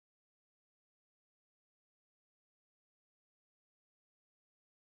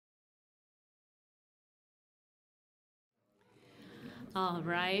All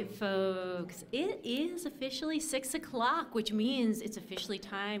right, folks, it is officially 6 o'clock, which means it's officially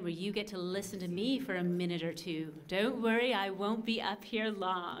time where you get to listen to me for a minute or two. Don't worry, I won't be up here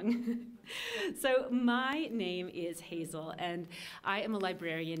long. So my name is Hazel, and I am a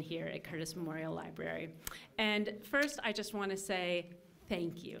librarian here at Curtis Memorial Library. And first, I just want to say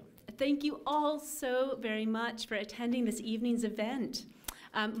thank you. Thank you all so very much for attending this evening's event.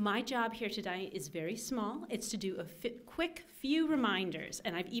 My job here tonight is very small. It's to do a quick few reminders,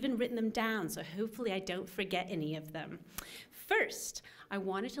 and I've even written them down, so hopefully I don't forget any of them. First, I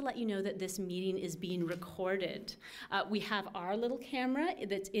wanted to let you know that this meeting is being recorded. We have our little camera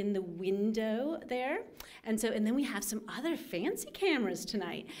that's in the window there, and then we have some other fancy cameras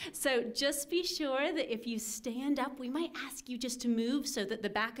tonight. So just be sure that if you stand up, we might ask you just to move so that the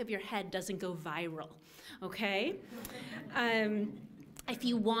back of your head doesn't go viral, okay? If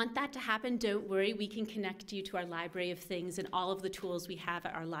you want that to happen, don't worry. We can connect you to our library of things and all of the tools we have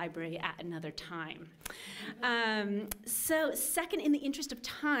at our library at another time. So second, in the interest of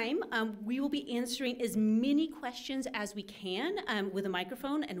time, we will be answering as many questions as we can with a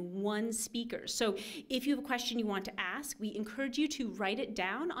microphone and one speaker. So if you have a question you want to ask, we encourage you to write it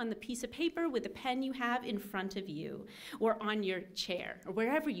down on the piece of paper with the pen you have in front of you or on your chair or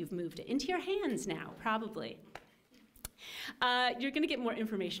wherever you've moved it, into your hands now, probably. You're going to get more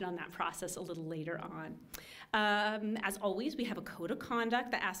information on that process a little later on. As always, we have a code of conduct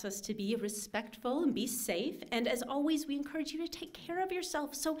that asks us to be respectful and be safe. And as always, we encourage you to take care of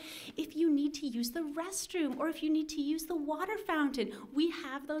yourself. So if you need to use the restroom or if you need to use the water fountain, we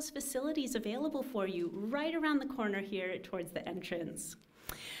have those facilities available for you right around the corner here towards the entrance.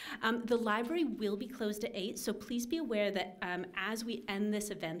 The library will be closed at 8, so please be aware that as we end this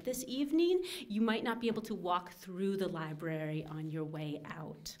event this evening, you might not be able to walk through the library on your way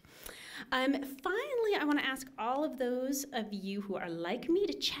out. Finally, I want to ask all of those of you who are like me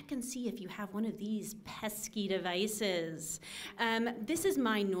to check and see if you have one of these pesky devices. This is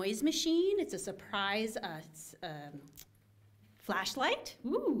my noise machine. It's a surprise flashlight,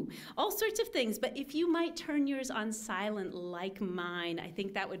 ooh, all sorts of things. But if you might turn yours on silent like mine, I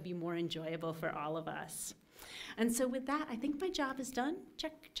think that would be more enjoyable for all of us. And so with that, I think my job is done.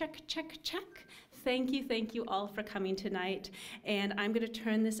 Check, check, check, check. Thank you all for coming tonight. And I'm going to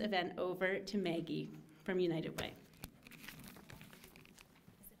turn this event over to Maggie from United Way.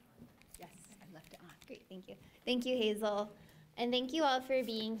 Is it on? Yes, I left it on. Great, thank you. Thank you, Hazel. And thank you all for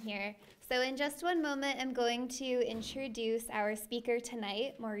being here. So in just one moment, I'm going to introduce our speaker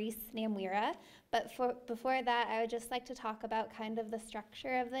tonight, Maurice Namwira. But before that, I would just like to talk about kind of the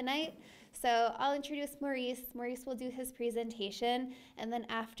structure of the night. So I'll introduce Maurice. Maurice will do his presentation, and then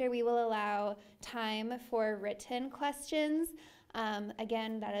after we will allow time for written questions.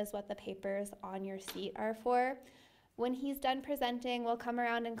 Again, that is what the papers on your seat are for. When he's done presenting, we'll come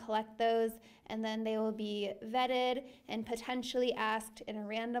around and collect those, and then they will be vetted and potentially asked in a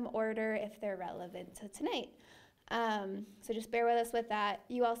random order if they're relevant to tonight. So just bear with us with that.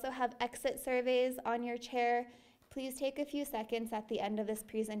 You also have exit surveys on your chair. Please take a few seconds at the end of this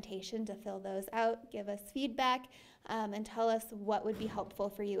presentation to fill those out, give us feedback, and tell us what would be helpful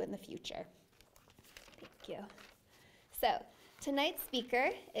for you in the future. Thank you. So tonight's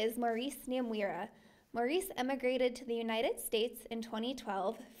speaker is Maurice Namwira. Maurice emigrated to the United States in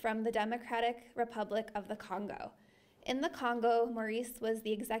 2012 from the Democratic Republic of the Congo. In the Congo, Maurice was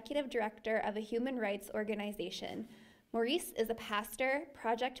the executive director of a human rights organization. Maurice is a pastor,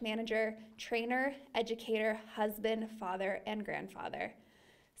 project manager, trainer, educator, husband, father, and grandfather.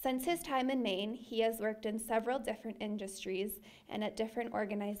 Since his time in Maine, he has worked in several different industries and at different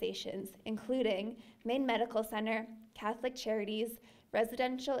organizations, including Maine Medical Center, Catholic Charities,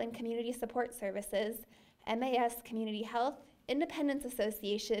 Residential and Community Support Services, MAS Community Health, Independence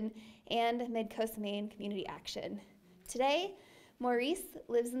Association, and Midcoast Maine Community Action. Today, Maurice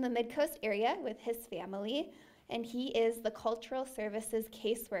lives in the Midcoast area with his family, and he is the Cultural Services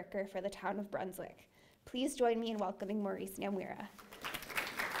caseworker for the town of Brunswick. Please join me in welcoming Maurice Namwira.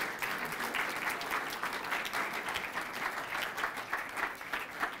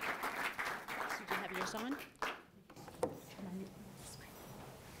 So do you have yours on?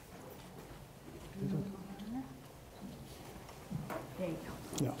 There you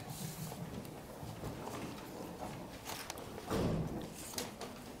go. Yeah.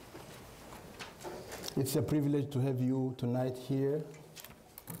 It's a privilege to have you tonight here.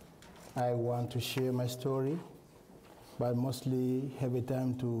 I want to share my story, but mostly have a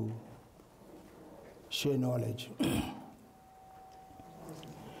time to share knowledge.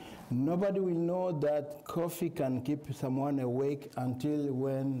 Nobody will know that coffee can keep someone awake until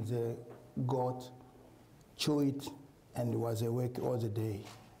when they got chew it and was awake all the day,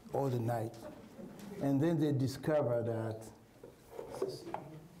 all the night. And then they discovered that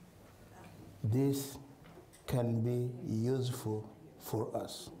this can be useful for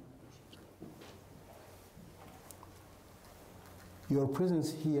us. Your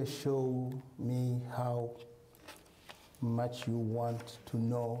presence here shows me how much you want to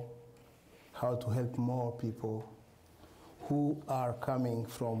know how to help more people who are coming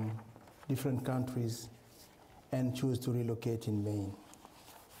from different countries and choose to relocate in Maine.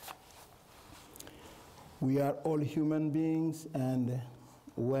 We are all human beings, and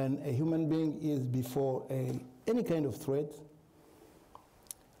when a human being is before any kind of threat,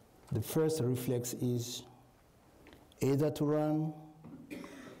 the first reflex is either to run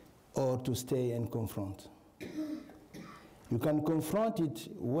or to stay and confront. You can confront it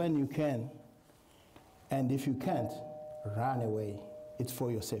when you can, and if you can't, run away. It's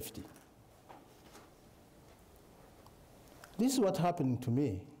for your safety. This is what happened to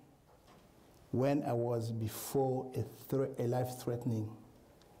me when I was before a life-threatening,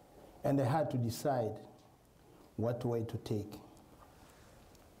 and I had to decide what way to take.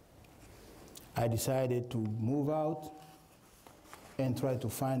 I decided to move out and try to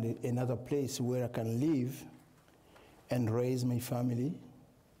find another place where I can live and raise my family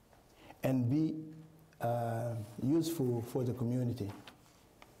and be useful for the community.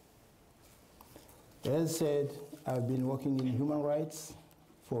 As said, I've been working in human rights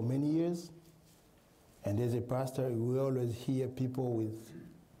for many years, and as a pastor, we always hear people with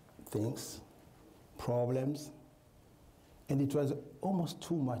things, problems, and it was almost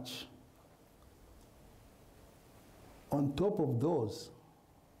too much. On top of those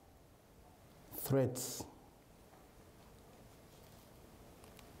threats,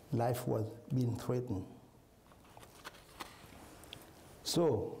 life was being threatened.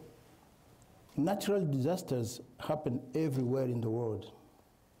 So, natural disasters happen everywhere in the world.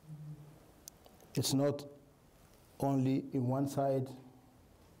 It's not only in one side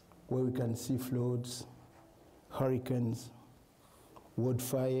where we can see floods, hurricanes,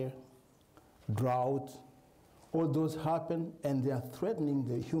 wildfire, drought. All those happen, and they are threatening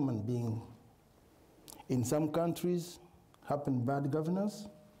the human being. In some countries, happen bad governance,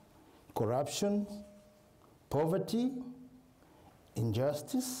 corruption, poverty,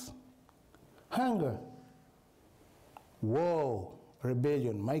 injustice, hunger, war,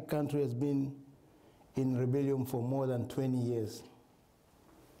 rebellion. My country has been in rebellion for more than 20 years.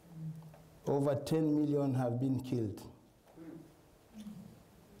 Over 10 million have been killed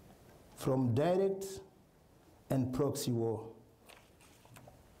from direct and proxy war.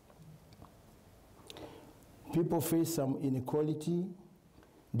 People face some inequality,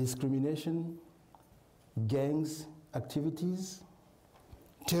 discrimination, gangs activities,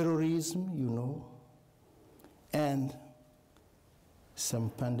 terrorism, you know, and some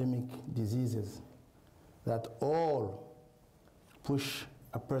pandemic diseases that all push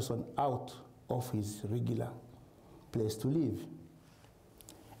a person out of his regular place to live.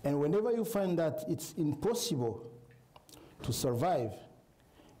 And whenever you find that it's impossible to survive,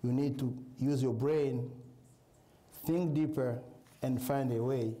 you need to use your brain, think deeper, and find a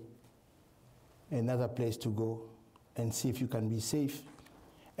way, another place to go, and see if you can be safe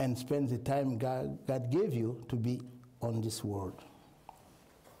and spend the time God gave you to be on this world.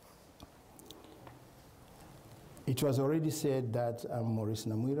 It was already said that I'm Maurice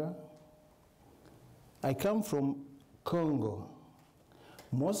Namwira. I come from Congo.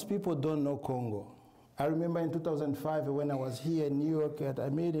 Most people don't know Congo. I remember in 2005 when I was here in New York at a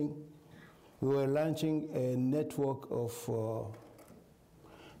meeting, we were launching a network of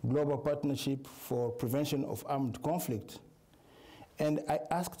global partnership for prevention of armed conflict. And I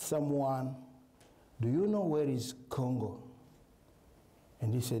asked someone, do you know where is Congo?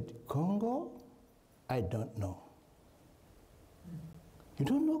 And he said, Congo? I don't know. You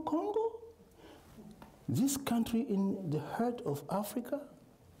don't know Congo? This country in the heart of Africa?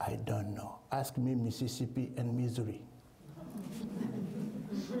 I don't know. Ask me Mississippi and Missouri.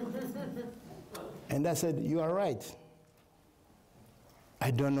 And I said, you are right.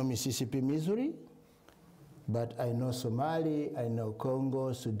 I don't know Mississippi, Missouri, but I know Somali, I know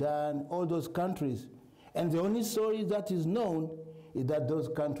Congo, Sudan, all those countries. And the only story that is known is that those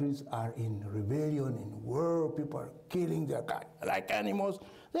countries are in rebellion, in war, people are killing their like animals.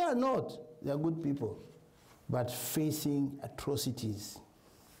 They are not. They are good people, but facing atrocities.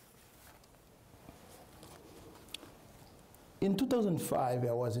 In 2005,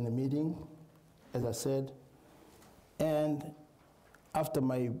 I was in a meeting, as I said, and after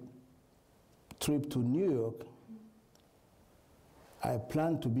my trip to New York, I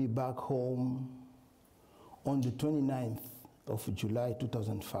planned to be back home on the 29th of July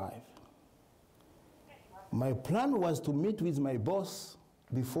 2005. My plan was to meet with my boss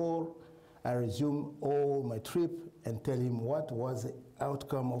before I resumed all my trip and tell him what was the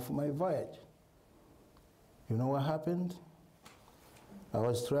outcome of my voyage. You know what happened? I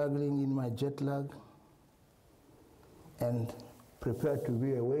was struggling in my jet lag and prepared to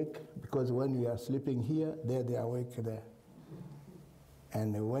be awake, because when you are sleeping here, they are awake there.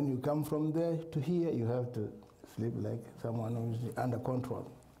 And when you come from there to here, you have to sleep like someone who's under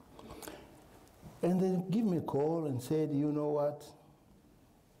control. And they give me a call and said, you know what?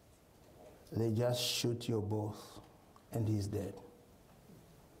 They just shoot your boss and he's dead.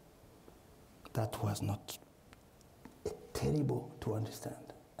 That was not terrible to understand.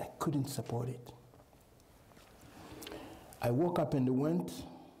 I couldn't support it. I woke up and went.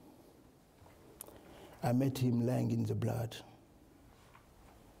 I met him lying in the blood.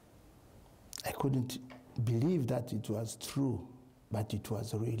 I couldn't believe that it was true, but it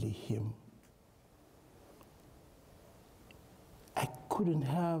was really him. I couldn't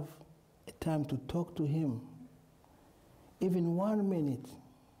have a time to talk to him, even 1 minute,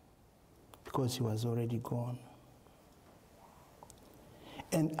 because he was already gone.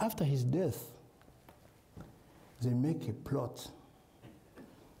 And after his death, they make a plot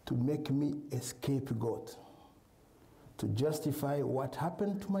to make me a scapegoat, to justify what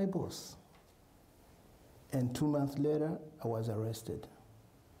happened to my boss. And 2 months later, I was arrested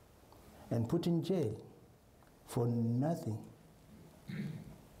and put in jail for nothing.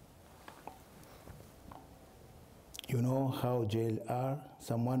 You know how jail are.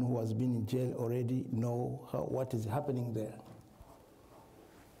 Someone who has been in jail already know what is happening there.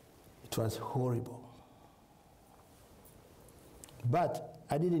 It was horrible. But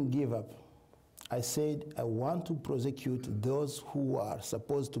I didn't give up. I said, I want to prosecute those who are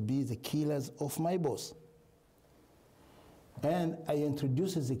supposed to be the killers of my boss. And I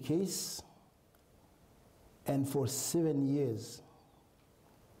introduced the case, and for 7 years,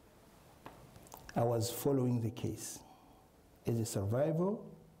 I was following the case as a survivor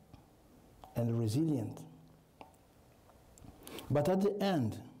and resilient. But at the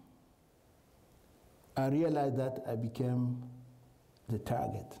end, I realized that I became the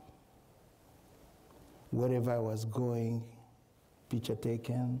target. Wherever I was going, picture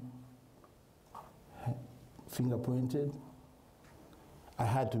taken, finger pointed, I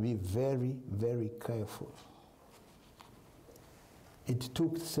had to be very, very careful. It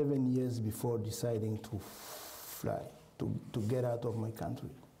took 7 years before deciding to fly, to get out of my country.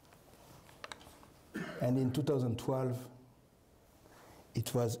 And in 2012,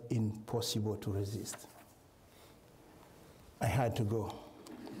 it was impossible to resist. I had to go.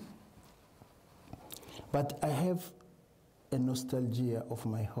 But I have a nostalgia of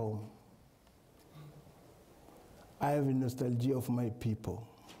my home. I have a nostalgia of my people.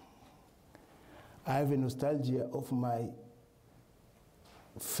 I have a nostalgia of my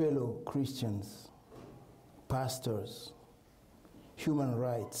fellow Christians, pastors, human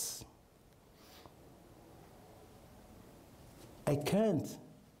rights. I can't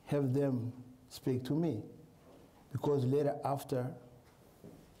have them speak to me, because later after,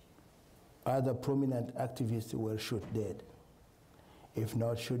 other prominent activists were shot dead. If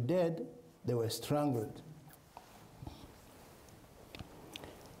not shot dead, they were strangled.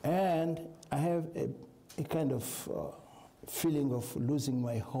 And I have a kind of feeling of losing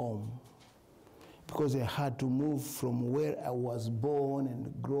my home, because I had to move from where I was born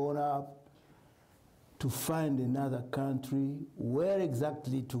and grown up to find another country where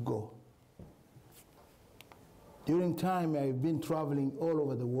exactly to go. During time, I've been traveling all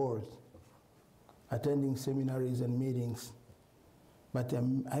over the world, attending seminaries and meetings, but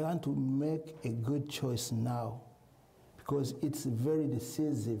I want to make a good choice now, because it's very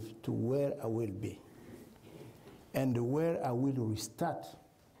decisive to where I will be and where I will restart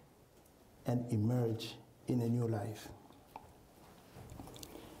and emerge in a new life.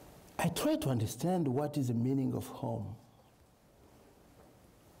 I try to understand what is the meaning of home.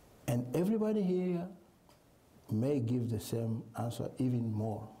 And everybody here may give the same answer, even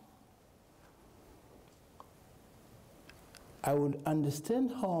more. I would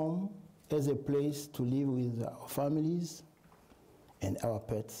understand home as a place to live with our families and our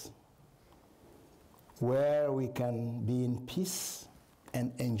pets, where we can be in peace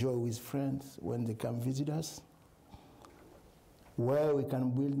and enjoy with friends when they come visit us, where we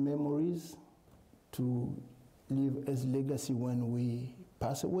can build memories to live as legacy when we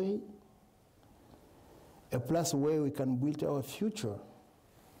pass away, a place where we can build our future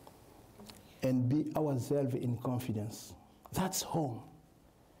and be ourselves in confidence. That's home.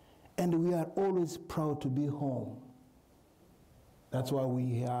 And we are always proud to be home. That's why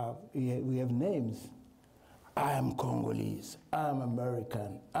we have names. I am Congolese, I'm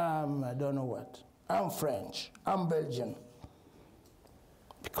American, I'm I don't know what, I'm French, I'm Belgian.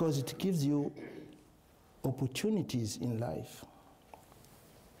 Because it gives you opportunities in life.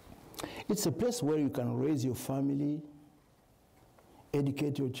 It's a place where you can raise your family,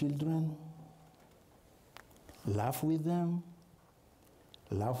 educate your children, laugh with them,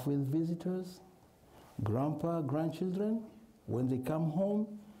 laugh with visitors, grandpa, grandchildren. When they come home,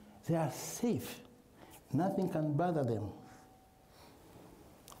 they are safe. Nothing can bother them.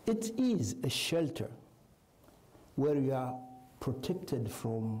 It is a shelter where you are protected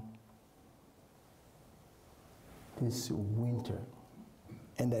from this winter.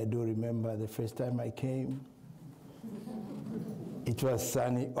 And I do remember the first time I came, it was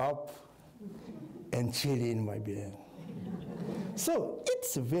sunny up and chilly in my bed. So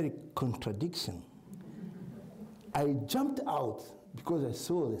it's a very contradiction. I jumped out because I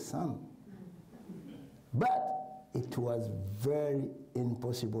saw the sun. But it was very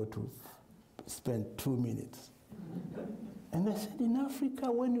impossible to spend 2 minutes. And I said, in Africa,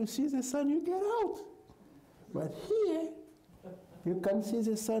 when you see the sun, you get out. But here, you can see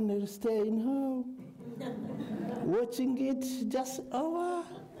the sun and staying home, watching it just over.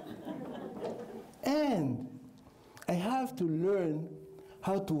 And I have to learn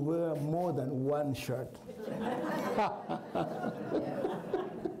how to wear more than one shirt.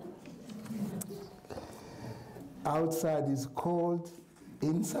 Outside is cold,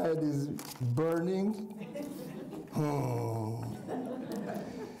 inside is burning.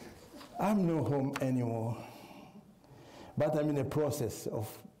 I'm no home anymore. But I'm in the process of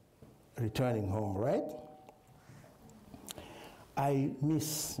returning home, right? I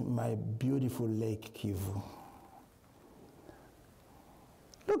miss my beautiful Lake Kivu.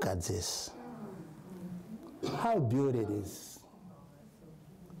 Look at this. How beautiful it is.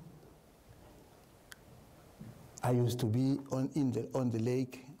 I used to be on the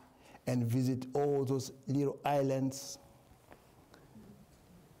lake and visit all those little islands.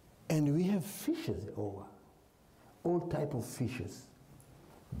 And we have fishes over, all type of fishes,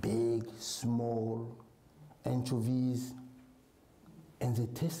 big, small, anchovies, and they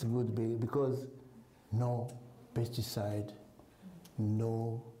taste good because no pesticide,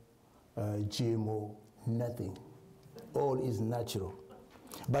 no GMO, nothing. All is natural.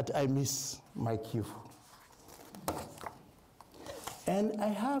 But I miss my Kivu. And I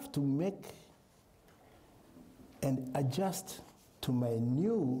have to make and adjust to my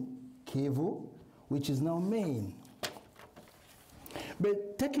new Kivu, which is now Maine.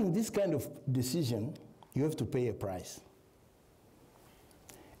 But taking this kind of decision, you have to pay a price.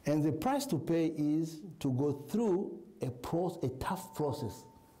 And the price to pay is to go through a tough process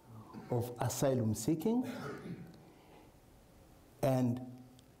of asylum seeking and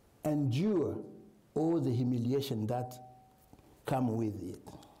endure all the humiliation that come with it.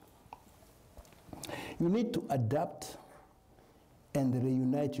 You need to adapt and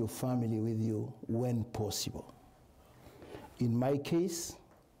reunite your family with you when possible. In my case,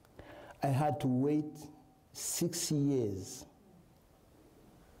 I had to wait 6 years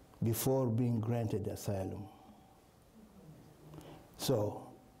before being granted asylum. So,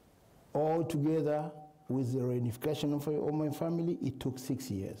 all together with the reunification of all my family, it took 6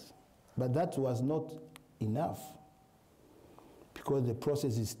 years. But that was not enough because the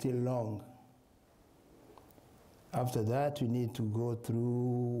process is still long. After that, you need to go through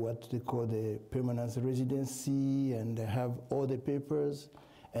what they call the permanent residency and have all the papers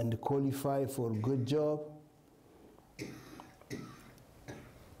and qualify for a good job.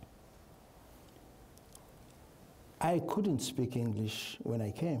 I couldn't speak English when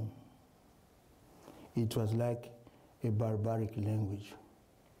I came. It was like a barbaric language.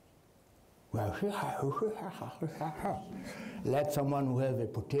 Like someone who has a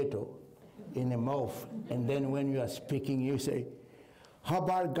potato in a mouth, and then when you are speaking, you say, how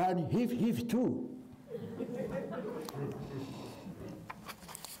about God, heave too?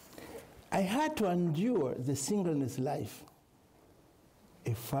 I had to endure the singleness life.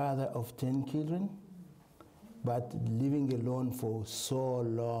 A father of 10 children, but living alone for so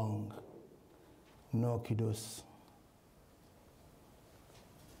long, no kiddos.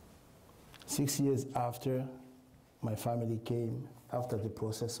 6 years after my family came, after the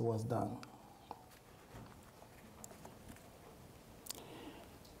process was done.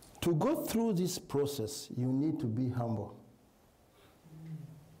 To go through this process, you need to be humble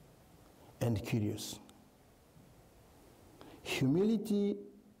and curious. Humility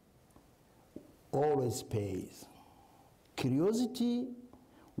always pays. Curiosity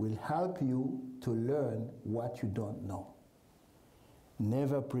will help you to learn what you don't know.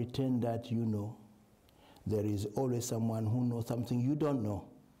 Never pretend that you know. There is always someone who knows something you don't know.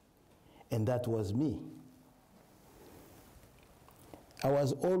 And that was me. I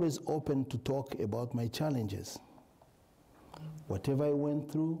was always open to talk about my challenges. Whatever I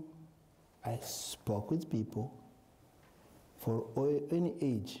went through, I spoke with people for any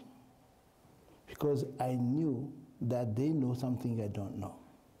age, because I knew that they know something I don't know.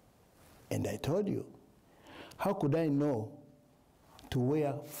 And I told you, how could I know to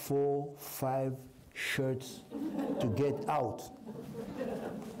wear 4, 5 shirts to get out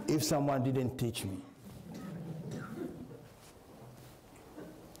if someone didn't teach me?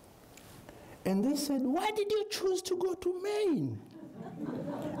 And they said, why did you choose to go to Maine?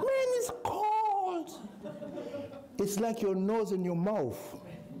 Maine is cold. It's like your nose and your mouth.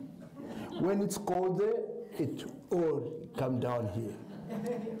 When it's cold there, it all come down here.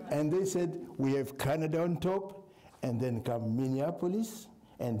 And they said, we have Canada on top, and then come Minneapolis,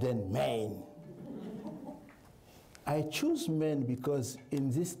 and then Maine. I choose Maine because in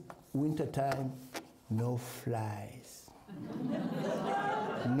this winter time, no flies.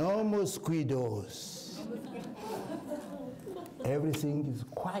 No mosquitoes. Everything is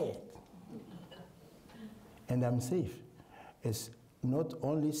quiet. And I'm safe. It's not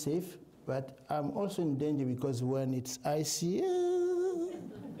only safe, but I'm also in danger because when it's icy,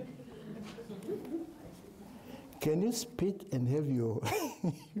 can you spit and have your,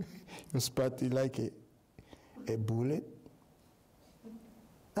 your spatty like a bullet?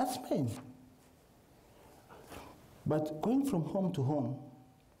 That's pain. But going from home to home,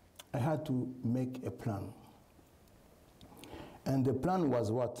 I had to make a plan. And the plan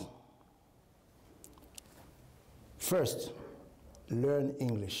was what? First, learn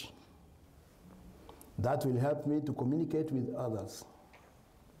English. That will help me to communicate with others.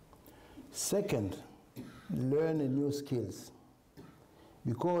 Second, learn new skills.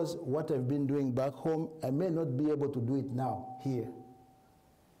 Because what I've been doing back home, I may not be able to do it now, here.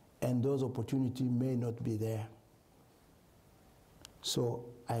 And those opportunities may not be there. So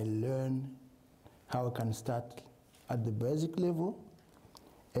I learn how I can start at the basic level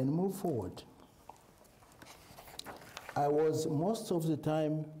and move forward. I was most of the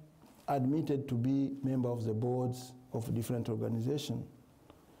time admitted to be member of the boards of different organizations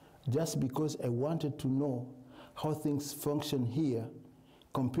just because I wanted to know how things function here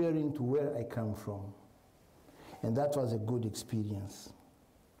comparing to where I come from. And that was a good experience.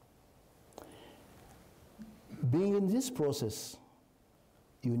 Being in this process,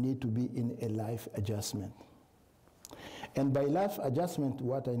 you need to be in a life adjustment. And by life adjustment,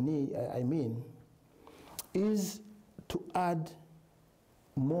 what I mean is to add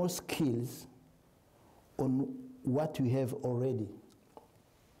more skills on what we have already.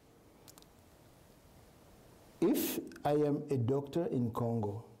 If I am a doctor in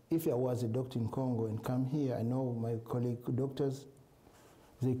Congo, if I was a doctor in Congo and come here, I know my colleague doctors,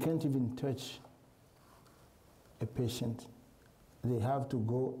 they can't even touch a patient. They have to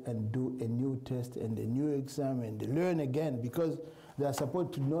go and do a new test and a new exam and learn again because they are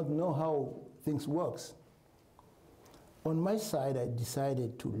supposed to not know how things works. On my side, I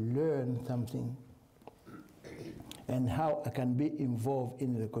decided to learn something and how I can be involved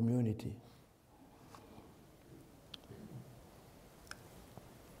in the community.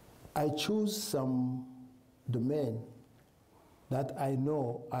 I choose some domain that I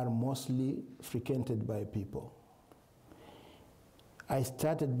know are mostly frequented by people. I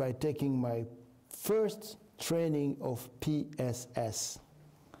started by taking my first training of PSS,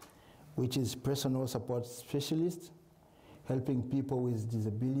 which is Personal Support Specialist, helping people with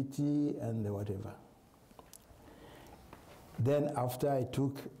disability and whatever. Then after I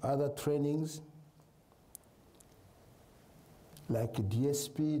took other trainings, like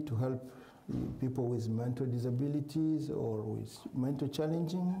DSP to help people with mental disabilities or with mental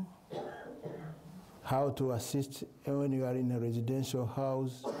challenging, how to assist when you are in a residential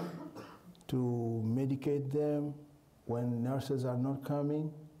house to medicate them when nurses are not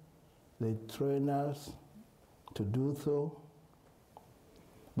coming. They train us to do so.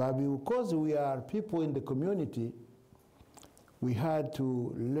 But because we are people in the community, we had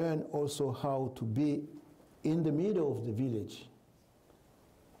to learn also how to be in the middle of the village,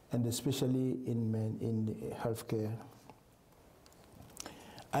 and especially in healthcare.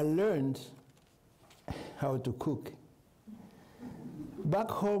 I learned how to cook. Back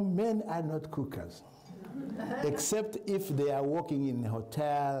home, men are not cookers, except if they are working in a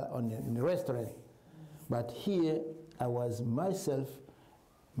hotel or in a restaurant. But here, I was myself,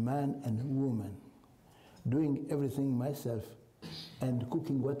 man and woman, doing everything myself and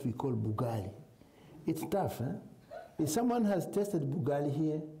cooking what we call bugali. It's tough, huh? If someone has tasted bugali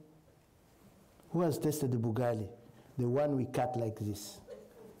here, who has tasted the bugali? The one we cut like this.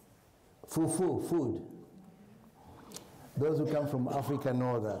 Fufu, food. Those who come from Africa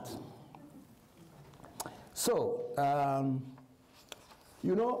know that. So,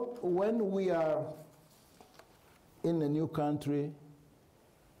 you know, when we are in a new country,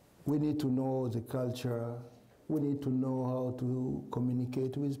 we need to know the culture, we need to know how to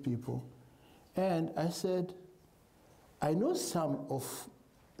communicate with people. And I said, I know some of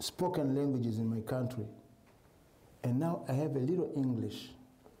spoken languages in my country, and now I have a little English.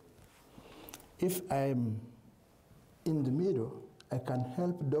 If I'm in the middle, I can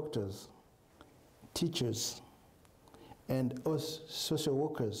help doctors, teachers, and us social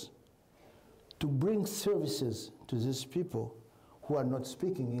workers to bring services to these people who are not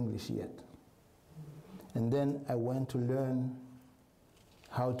speaking English yet. And then I went to learn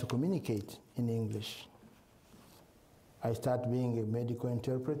how to communicate in English. I started being a medical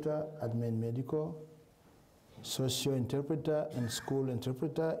interpreter at Maine Medical, social interpreter and school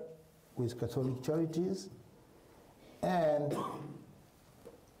interpreter with Catholic charities, and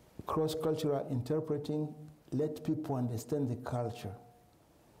cross-cultural interpreting, let people understand the culture.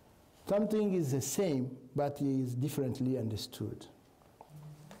 Something is the same, but is differently understood.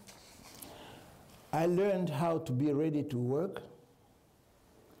 I learned how to be ready to work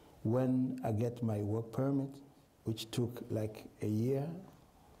when I get my work permit, which took like a year.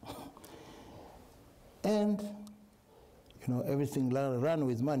 And, you know, everything run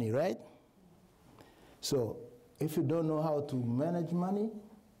with money, right? So if you don't know how to manage money,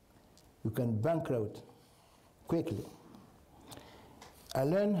 you can bankrupt quickly. I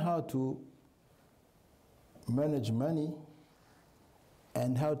learned how to manage money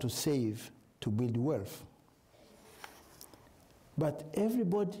and how to save to build wealth. But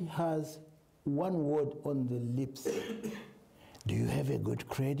everybody has one word on the lips. Do you have a good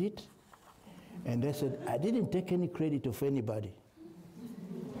credit? And I said, I didn't take any credit of anybody.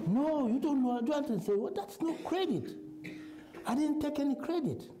 No, you don't know. I don't say, well, that's no credit. I didn't take any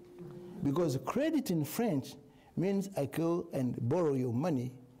credit. Because credit in French means I go and borrow your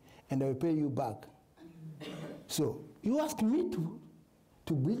money and I will pay you back. So you ask me to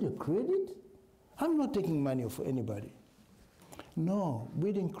build a credit? I'm not taking money of anybody. No,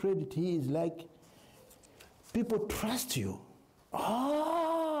 building credit here is like people trust you.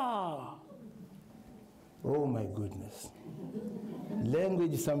 Ah! Oh my goodness.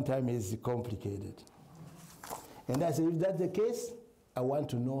 Language sometimes is complicated. And I said, if that's the case, I want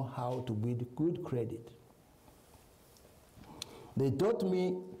to know how to build good credit. They taught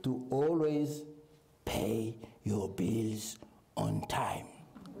me to always pay your bills on time.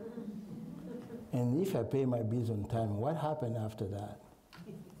 And if I pay my bills on time, what happened after that?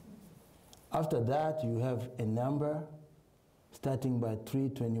 After that, you have a number starting by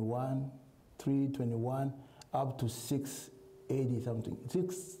 321, up to 680 something,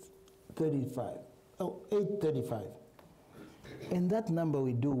 635, oh, 835. And that number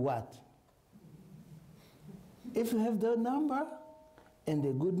will do what? If you have the number and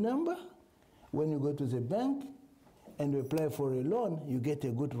a good number, when you go to the bank and you apply for a loan, you get a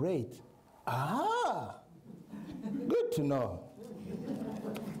good rate. Ah, good to know.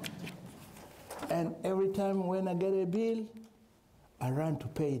 And every time when I get a bill, I run to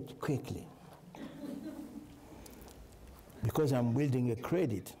pay it quickly because I'm building a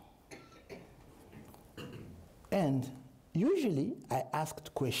credit. And usually I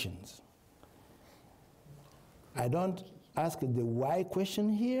asked questions. I don't ask the why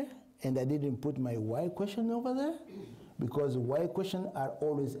question here, and I didn't put my why question over there because why questions are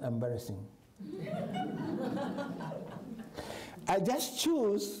always embarrassing. I just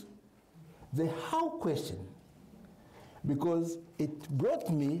choose the how question because it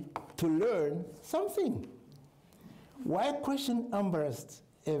brought me to learn something. Why question embarrassed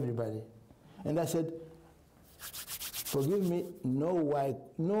everybody? And I said, forgive me, no why,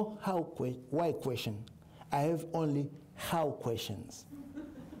 no how, why question. I have only how questions.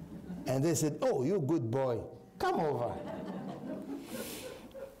 And they said, oh, you good boy, come over.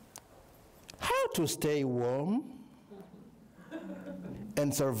 How to stay warm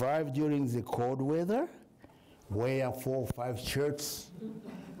and survive during the cold weather? Wear 4 or 5 shirts,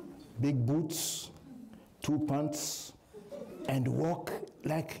 big boots, 2 pants, and walk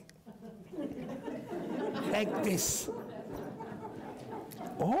like this.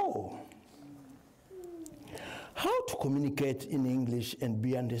 Oh. How to communicate in English and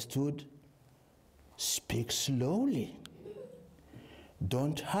be understood? Speak slowly.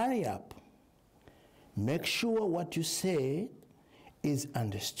 Don't hurry up. Make sure what you say is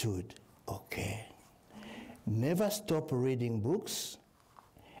understood. Okay. Never stop reading books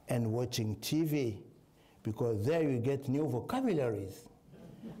and watching TV, because there you get new vocabularies.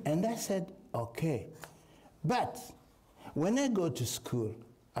 And I said, okay. But when I go to school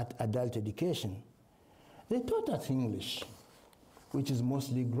at adult education, they taught us English, which is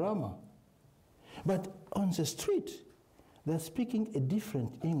mostly grammar. But on the street, they're speaking a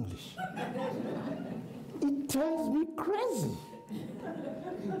different English. It drives me crazy.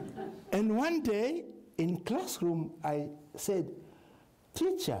 And one day in classroom, I said,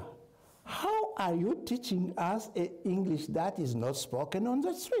 teacher, how are you teaching us English that is not spoken on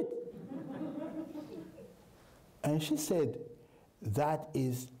the street? And she said, that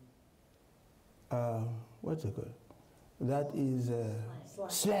is, what's it called? That is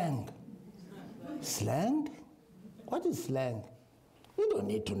slang. Slang? What is slang? You don't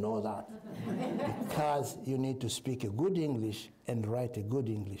need to know that, because you need to speak a good English and write a good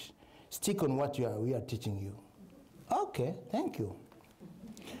English. Stick on what we are teaching you. Okay, thank you.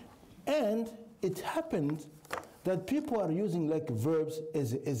 And it happened that people are using like verbs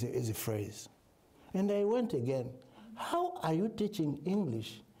as a phrase. And I went again, how are you teaching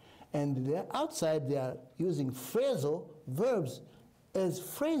English? And they're outside, they are using phrasal verbs as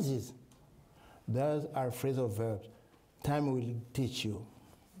phrases. Those are phrasal verbs. Time will teach you.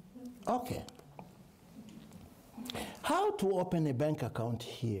 Okay. How to open a bank account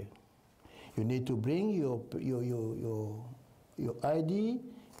here? You need to bring your ID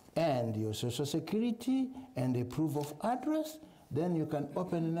and your social security and a proof of address. Then you can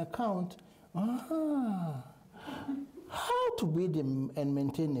open an account. How to build and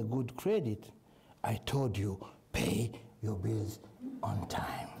maintain a good credit? I told you, pay your bills on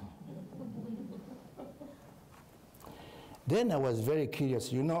time. Then I was very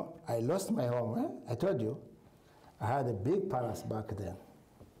curious. You know, I lost my home. Eh? I told you, I had a big palace back then.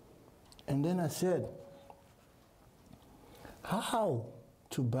 And then I said, how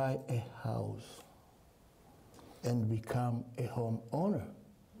to buy a house and become a homeowner?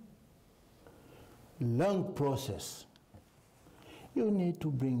 Long process. You need to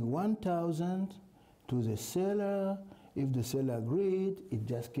bring 1,000 to the seller. If the seller agreed, you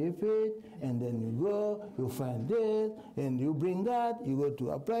just keep it, and then you go, you find this, and you bring that, you go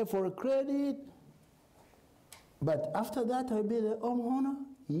to apply for a credit. But after that, I'll be the homeowner?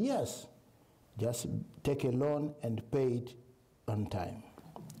 Yes. Just take a loan and pay it on time.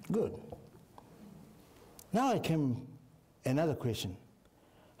 Good. Now I came another question.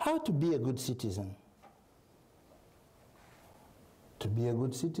 How to be a good citizen? To be a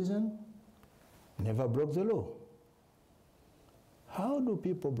good citizen, never broke the law. How do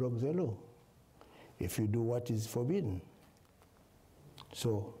people break the law? If you do what is forbidden.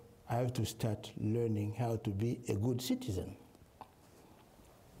 So I have to start learning how to be a good citizen.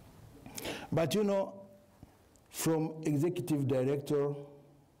 But you know, from executive director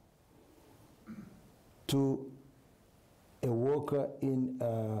to a worker in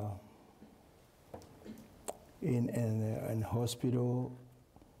an hospital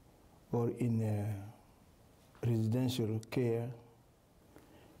or in residential care,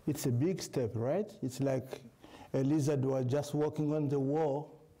 it's a big step, right? It's like a lizard was just walking on the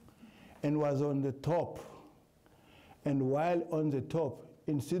wall and was on the top. And while on the top,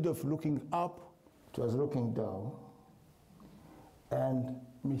 instead of looking up, it was looking down. And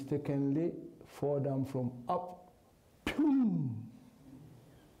mistakenly fall down from up, boom,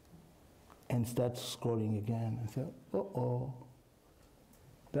 and start scrolling again. And say, uh-oh,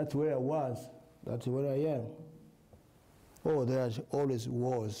 that's where I was. That's where I am. Oh, there's always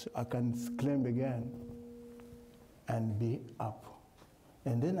wars. I can climb again and be up.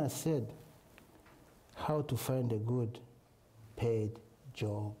 And then I said, how to find a good paid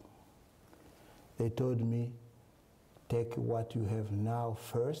job. They told me, take what you have now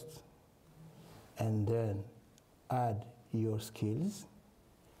first, and then add your skills,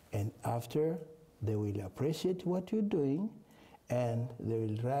 and after, they will appreciate what you're doing, and they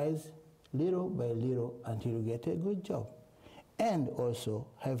will rise little by little until you get a good job. And also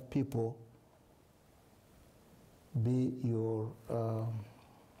have people be your,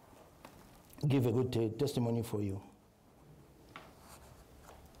 give a good testimony for you.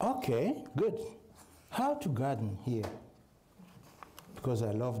 Okay, good. How to garden here? Because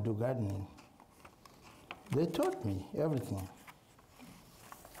I love do gardening. They taught me everything.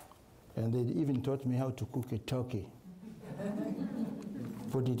 And they even taught me how to cook a turkey.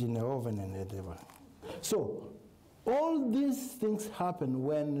 Put it in the oven and whatever. So, all these things happen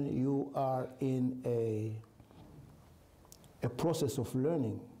when you are in a process of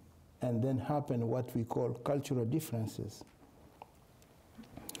learning, and then happen what we call cultural differences.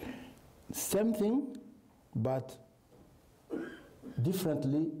 Same thing, but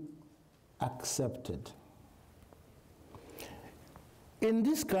differently accepted. In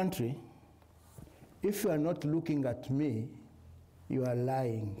this country, if you are not looking at me, you are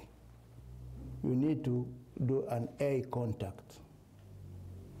lying. You need to do an eye contact.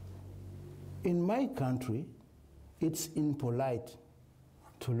 In my country, it's impolite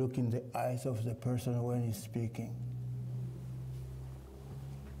to look in the eyes of the person when he's speaking.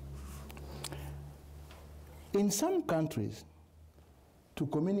 In some countries, to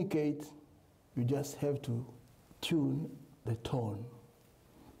communicate, you just have to tune the tone.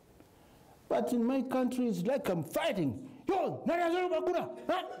 But in my country, it's like I'm fighting. Yo,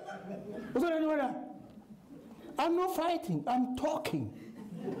 I'm not fighting, I'm talking.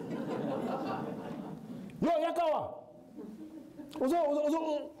 Yo, Yakawa.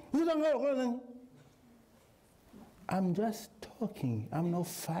 I'm just talking, I'm not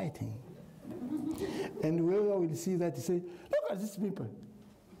fighting. And whoever will see that, he say, look at these people.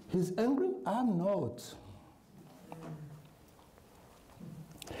 He's angry, I'm not.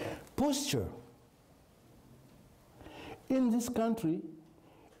 Posture. In this country,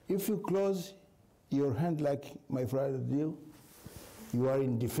 if you close your hand like my father did, you are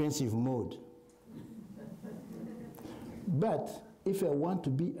in defensive mode. But if I want to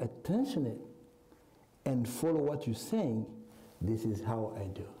be attentionate and follow what you're saying, this is how I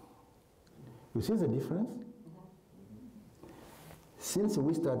do. You see the difference? Since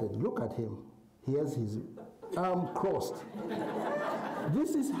we started, look at him. He has his arm crossed.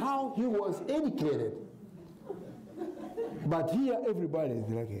 This is how he was educated. But here, everybody is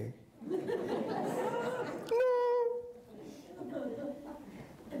like, hey. No.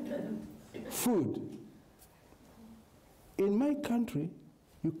 Food. In my country,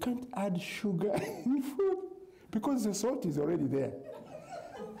 you can't add sugar in food because the salt is already there.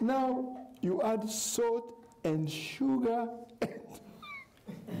 Now, you add salt and sugar.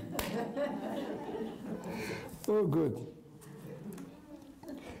 Oh, good.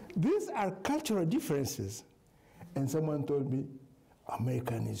 These are cultural differences. And someone told me,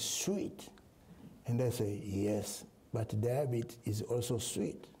 American is sweet. And I say, yes, but diabetes is also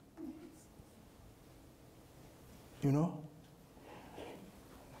sweet. You know?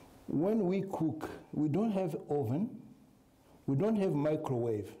 When we cook, we don't have oven, we don't have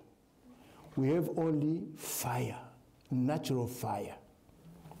microwave. We have only fire, natural fire.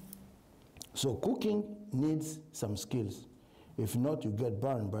 So cooking needs some skills. If not, you get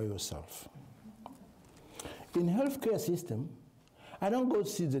burned by yourself. In healthcare system, I don't go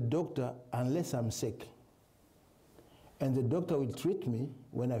see the doctor unless I'm sick. And the doctor will treat me.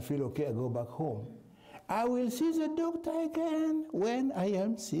 When I feel okay, I go back home. I will see the doctor again when I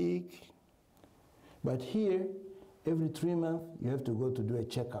am sick. But here, every 3 months, you have to go to do a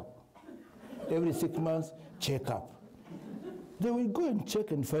checkup. Every 6 months, checkup. They will go and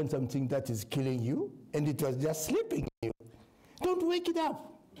check and find something that is killing you, and it was just sleeping you. Don't wake it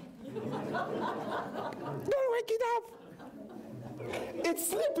up. Don't wake it up. It's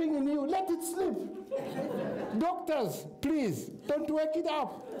sleeping in you. Let it sleep. Doctors, please, don't wake it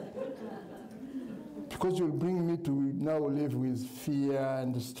up. Because you'll bring me to now live with fear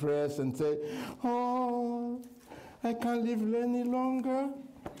and stress and say, oh, I can't live any longer.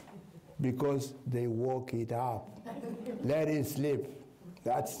 Because they woke it up. Let it sleep.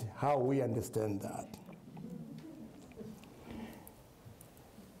 That's how we understand that.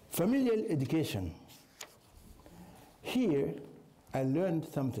 Familial education. Here, I learned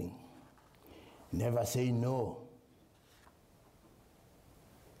something. Never say no.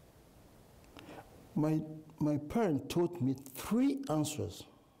 My parent taught me 3 answers.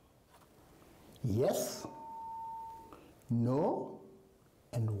 Yes, no,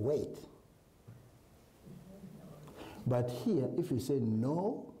 and wait. But here, if you say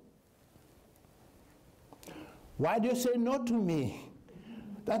no, why do you say no to me?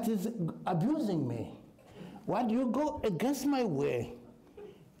 That is abusing me. Why do you go against my way?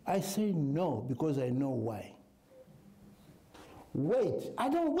 I say no because I know why. Wait. I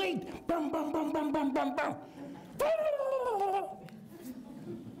don't wait. Bam, bam, bam, bam, bam, bam, bam.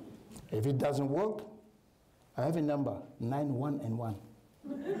 If it doesn't work, I have a number, 911.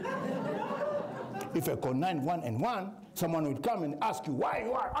 If I call 911, someone will come and ask you why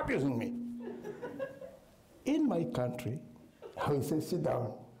you are abusing me. In my country, I will say, sit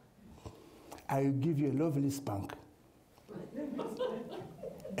down. I will give you a lovely spank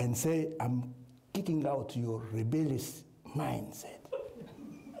and say, I'm kicking out your rebellious mindset.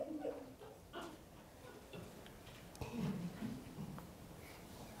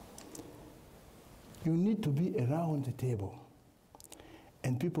 You need to be around the table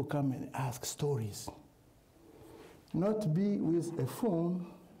and people come and ask stories. Not be with a phone.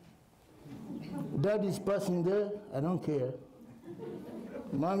 Dad is passing there, I don't care.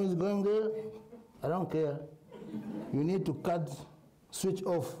 Mom is going there, I don't care. You need to switch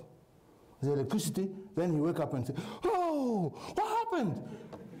off the electricity, then you wake up and say, oh, what happened?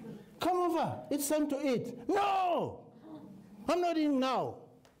 Come over, it's time to eat. No, I'm not eating now.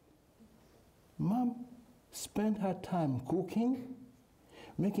 Mom spent her time cooking,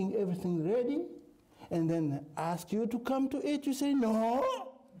 making everything ready, and then ask you to come to eat. You say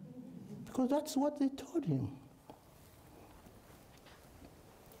no, because that's what they told him.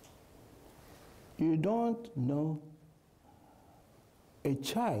 You don't know, a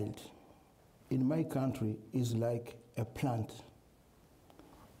child in my country is like a plant.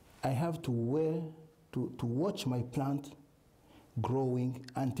 I have to watch my plant growing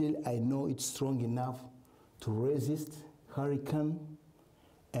until I know it's strong enough to resist hurricane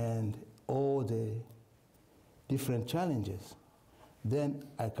and all the different challenges. Then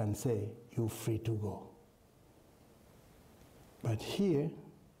I can say, you're free to go. But here,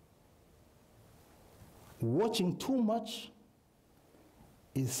 watching too much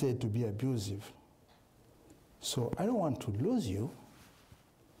is said to be abusive. So I don't want to lose you.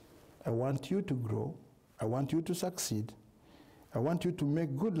 I want you to grow. I want you to succeed. I want you to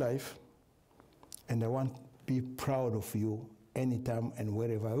make good life. And I want to be proud of you anytime and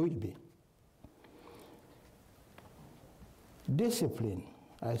wherever I will be. Discipline,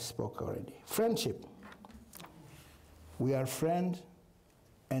 I spoke already. Friendship. We are friends,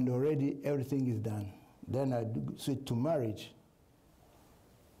 and already everything is done. Then I switch to marriage.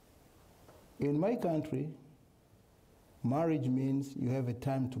 In my country, marriage means you have a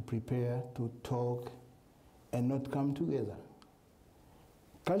time to prepare, to talk, and not come together.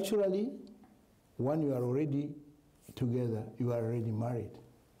 Culturally, when you are already together, you are already married.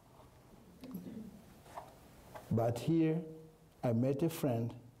 But here, I met a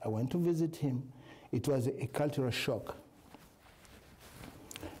friend, I went to visit him. It was a cultural shock.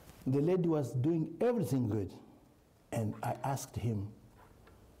 The lady was doing everything good, and I asked him,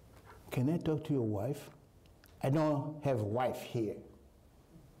 can I talk to your wife? I don't have a wife here.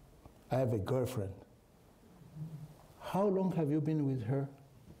 I have a girlfriend. How long have you been with her?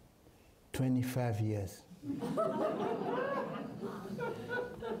 25 years.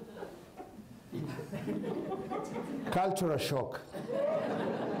 Cultural shock.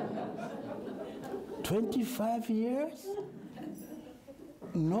 25 years?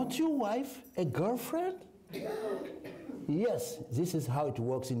 Not your wife, a girlfriend? Yes, this is how it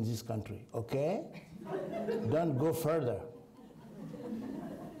works in this country, okay? Don't go further.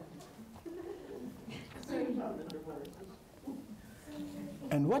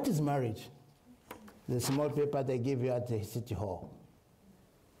 And what is marriage? The small paper they give you at the city hall.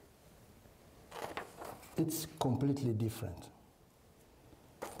 It's completely different.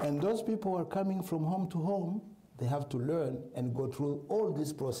 And those people are coming from home to home. They have to learn and go through all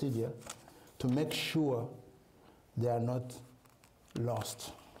this procedure to make sure they are not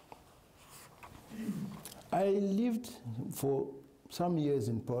lost. I lived for some years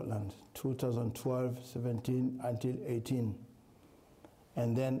in Portland, 2012, 17, until 18.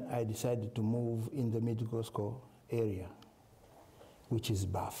 And then I decided to move in the Mid-Cosco area, which is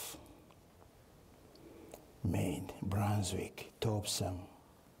Bath, Maine, Brunswick, Topsom.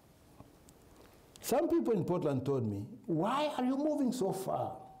 Some people in Portland told me, why are you moving so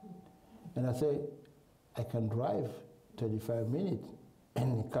far? And I say, I can drive 35 minutes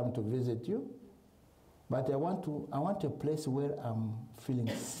and come to visit you, but I want a place where I'm feeling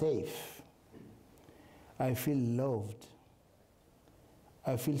safe. I feel loved.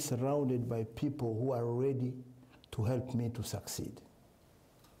 I feel surrounded by people who are ready to help me to succeed.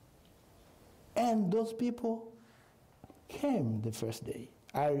 And those people came the first day.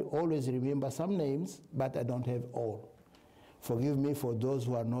 I always remember some names, but I don't have all. Forgive me for those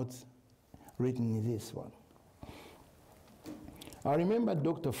who are not written in this one. I remember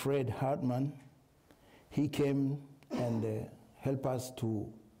Dr. Fred Hartman. He came and helped us to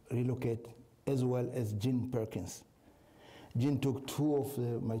relocate, as well as Jean Perkins. Jean took two of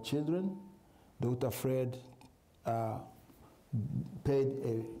my children. Dr. Fred paid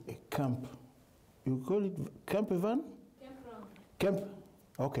a camp. You call it camp van? Campground.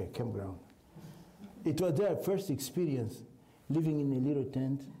 Okay, campground. It was their first experience living in a little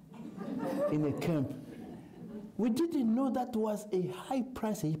tent in a camp. We didn't know that was a high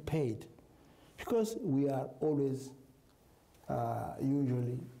price he paid, because we are always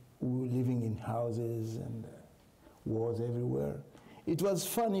usually living in houses and walls everywhere. It was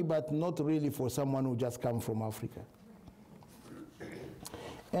funny, but not really for someone who just come from Africa.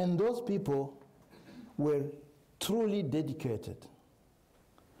 And those people were truly dedicated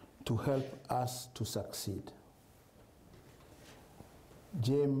to help us to succeed.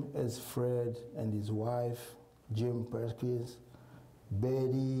 Jim as Fred and his wife, Jim Perkins,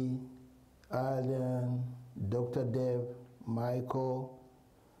 Betty, Alan, Dr. Deb, Michael,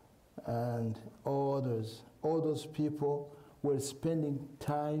 and others. All those people were spending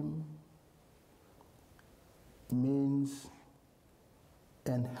time, means,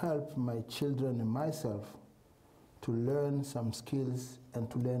 and help my children and myself to learn some skills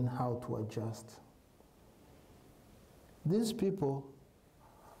and to learn how to adjust. These people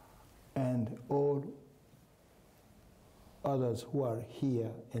and all others who are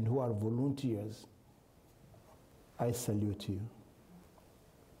here and who are volunteers, I salute you.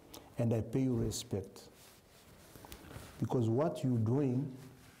 And I pay you respect. Because what you're doing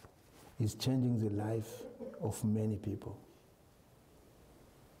is changing the life of many people.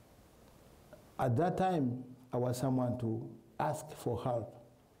 At that time, I was someone to ask for help,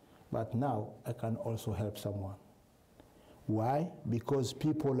 but now I can also help someone. Why? Because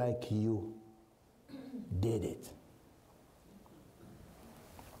people like you did it.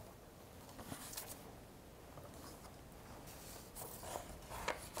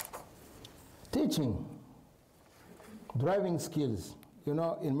 Teaching, driving skills. You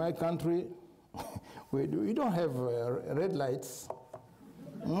know, in my country, we don't have red lights.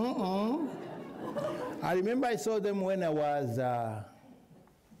 I remember I saw them when I was, I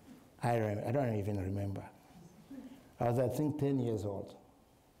don't even remember. I was, I think, 10 years old.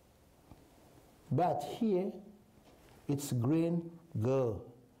 But here, it's green, go.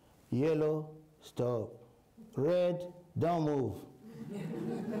 Yellow, stop. Red, don't move.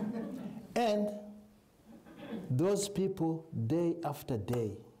 And those people, day after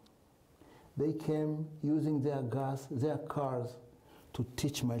day, they came using their cars to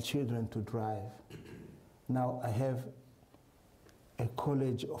teach my children to drive. Now I have a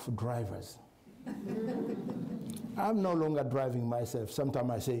college of drivers. I'm no longer driving myself.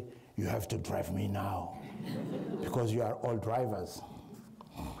 Sometimes I say, you have to drive me now, because you are all drivers.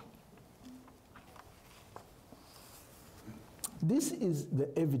 This is the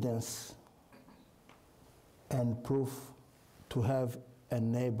evidence and proof to have a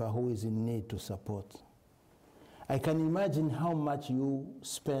neighbor who is in need to support. I can imagine how much you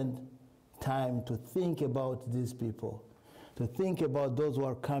spend time to think about these people, to think about those who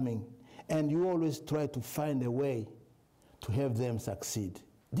are coming, and you always try to find a way to have them succeed.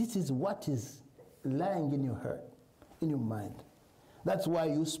 This is what is lying in your heart, in your mind. That's why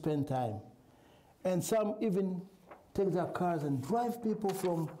you spend time. And some even take their cars and drive people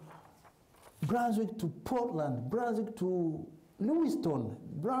from Brunswick to Portland, Brunswick to Lewiston,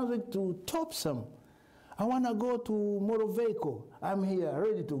 Brunswick to Topsom. I want to go to Moroveco. I'm here,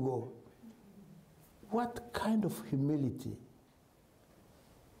 ready to go. What kind of humility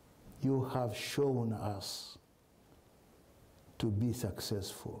you have shown us to be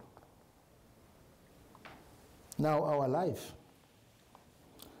successful. Now our life.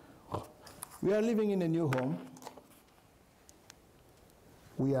 We are living in a new home.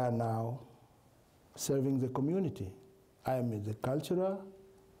 We are now serving the community. I am the cultural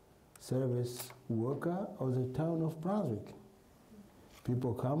service worker of the town of Brunswick.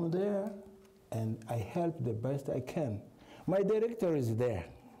 People come there and I help the best I can. My director is there.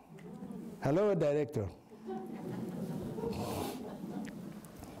 Hello, director.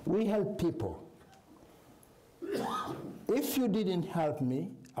 We help people. If you didn't help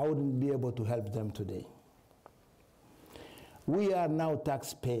me, I wouldn't be able to help them today. We are now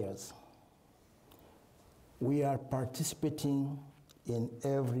taxpayers. We are participating in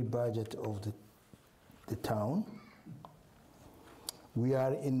every budget of the town. We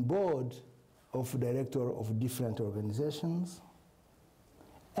are in board of director of different organizations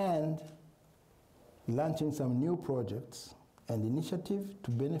and launching some new projects and initiatives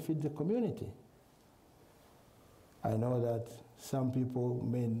to benefit the community. I know that some people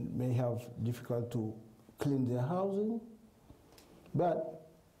may have difficulty to clean their housing, but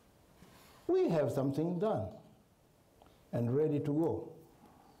we have something done and ready to go.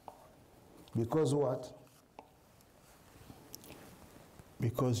 Because what?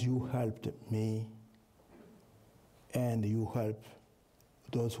 Because you helped me and you help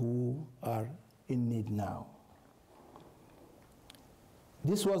those who are in need now.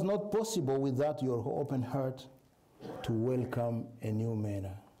 This was not possible without your open heart to welcome a new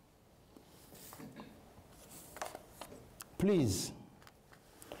manner. Please,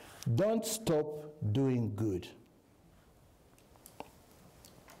 don't stop doing good.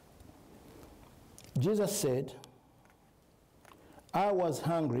 Jesus said, I was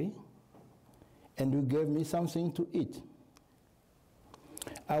hungry, and you gave me something to eat.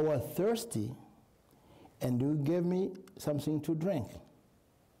 I was thirsty, and you gave me something to drink.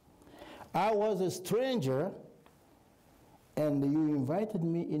 I was a stranger, and you invited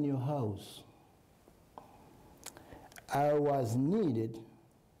me in your house. I needed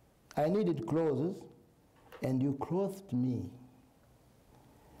clothes, and you clothed me.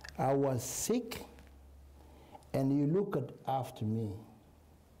 I was sick, and you looked after me.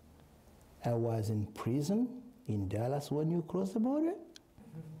 I was in prison in Dallas when you crossed the border,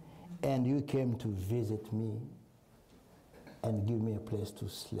 and you came to visit me and give me a place to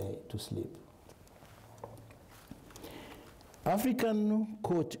sleep. African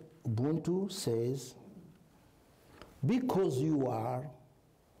quote Ubuntu says, because you are,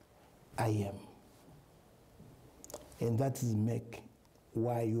 I am. And that is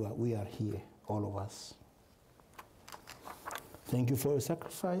why we are here, all of us. Thank you for your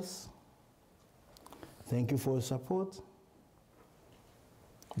sacrifice. Thank you for your support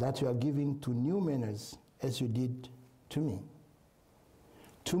that you are giving to new manners as you did to me.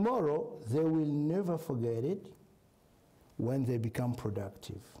 Tomorrow, they will never forget it when they become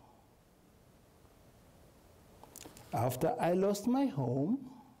productive. After I lost my home,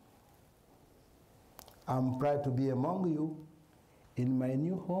 I'm proud to be among you in my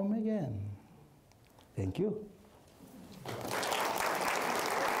new home again. Thank you.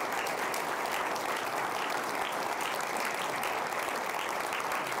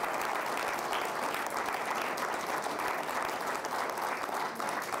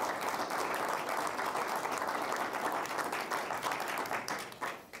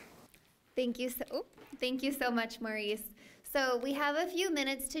 Thank you so much, Maurice. So we have a few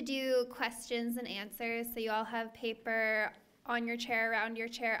minutes to do questions and answers. So you all have paper on your chair, around your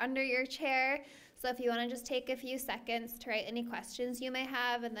chair, under your chair. So if you want to just take a few seconds to write any questions you may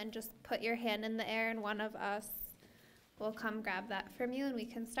have, and then just put your hand in the air, and one of us will come grab that from you, and we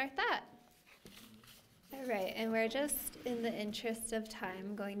can start that. All right, and we're just, in the interest of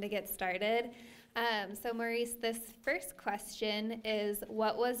time, going to get started. So Maurice, this first question is,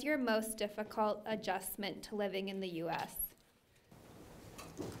 what was your most difficult adjustment to living in the U.S.?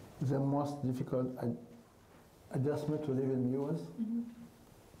 The most difficult adjustment to live in the U.S.?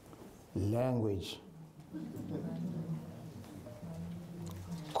 Mm-hmm. Language.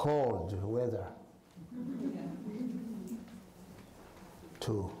 Cold weather.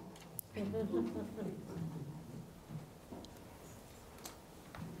 Too.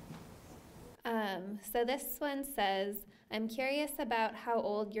 So this one says, I'm curious about how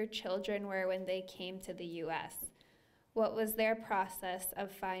old your children were when they came to the U.S. What was their process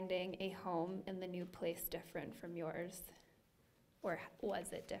of finding a home in the new place different from yours? Or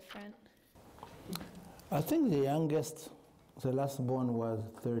was it different? I think the youngest, the last born, was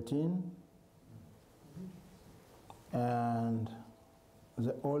 13. And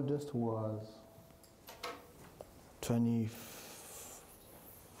the oldest was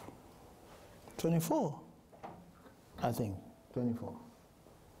 24, I think, 24.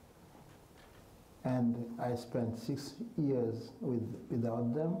 And I spent 6 years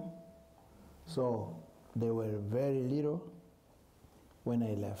without them, so they were very little when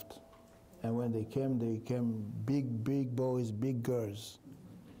I left. And when they came big boys, big girls.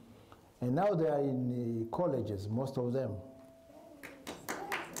 And now they are in the colleges, most of them.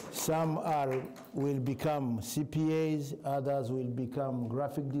 Some will become CPAs, others will become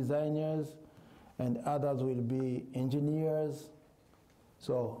graphic designers, and others will be engineers.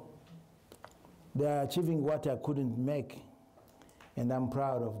 So they are achieving what I couldn't make, and I'm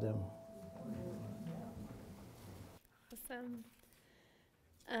proud of them. Awesome.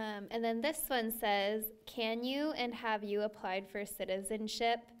 And then this one says, can you and have you applied for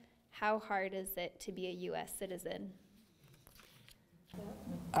citizenship? How hard is it to be a U.S. citizen?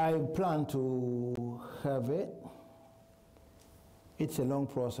 I plan to have it. It's a long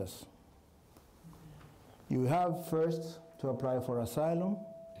process. You have first to apply for asylum,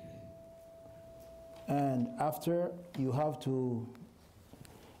 and after you have to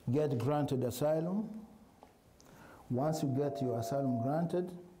get granted asylum. Once you get your asylum granted,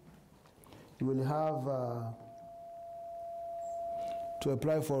 you will have to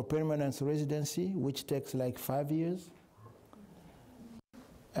apply for permanent residency, which takes like 5 years.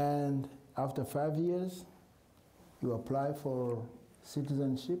 And after 5 years, you apply for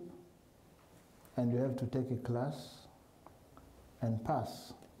citizenship, and you have to take a class and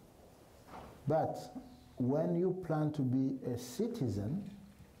pass. But when you plan to be a citizen,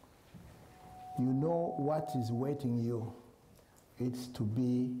 you know what is waiting you. It's to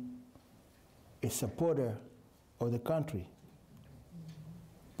be a supporter of the country.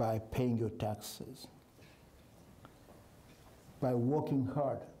 by paying your taxes, by working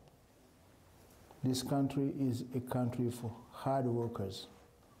hard. This country is a country for hard workers,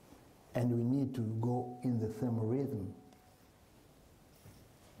 and we need to go in the same rhythm.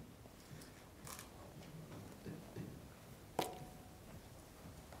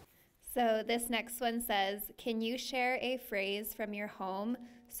 So this next one says, can you share a phrase from your home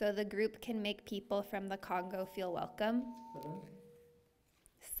so the group can make people from the Congo feel welcome?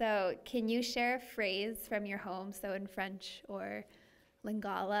 So can you share a phrase from your home, so in French or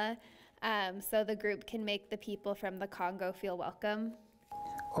Lingala, so the group can make the people from the Congo feel welcome?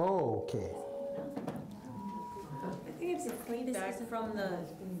 Oh, okay. I think it's a feedback from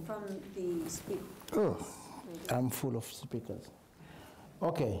the speaker. Oh, I'm full of speakers.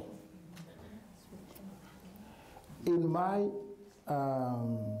 Okay. In my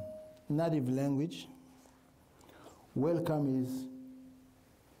native language, welcome is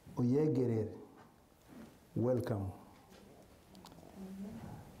Oyegerer, welcome.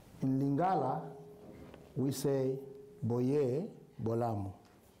 In Lingala, we say Boye Bolamu.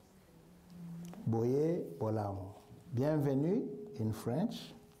 Boye Bolamu. Bienvenue in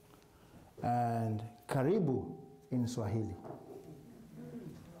French, and Karibu in Swahili.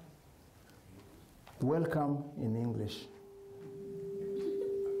 Welcome in English.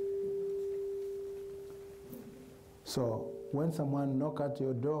 So when someone knocks at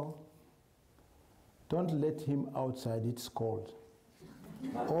your door, don't let him outside, it's cold.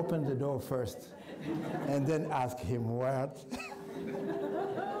 Open the door first, and then ask him what.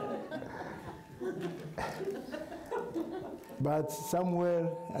 But somewhere,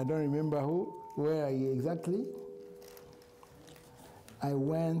 I don't remember where exactly, I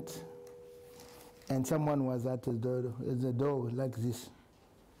went and someone was at the door like this.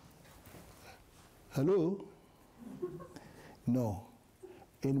 Hello? No.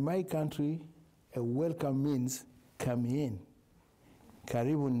 In my country, a welcome means come in.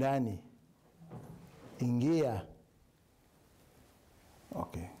 Karibu ndani. Ingia.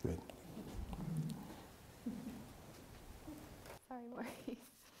 Okay, good. Sorry, Maurice.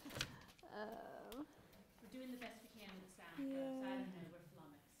 We're doing the best we can with sound, though, so I don't know, we're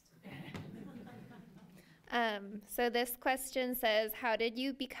flummoxed. So this question says, how did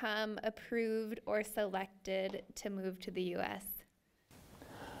you become approved or selected to move to the U.S.?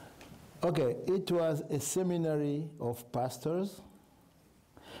 Okay, it was a seminary of pastors.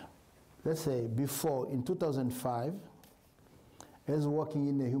 Let's say before, in 2005, I was working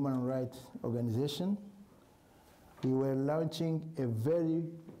in a human rights organization. We were launching a very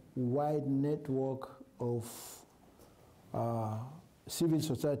wide network of civil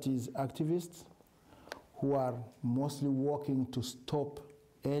societies activists who are mostly working to stop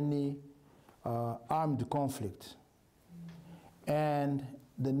any armed conflict. And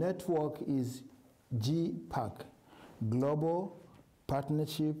the network is GPAC, Global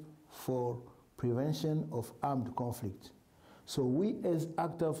Partnership for Prevention of Armed Conflict. So we, as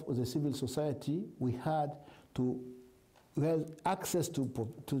actors of the civil society, we had access to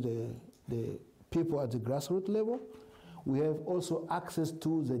the people at the grassroots level. We have also access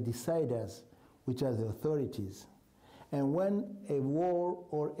to the deciders, which are the authorities. And when a war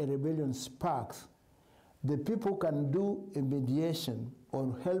or a rebellion sparks, the people can do a mediation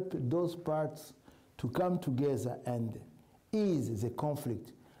or help those parts to come together and ease the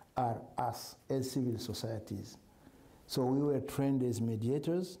conflict are us as civil societies. So we were trained as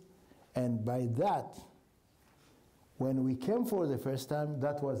mediators, and by that, when we came for the first time,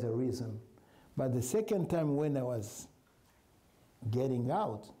 that was the reason. But the second time when I was getting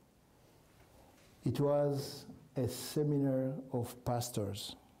out, it was a seminar of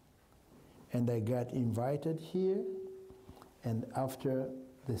pastors. And I got invited here, and after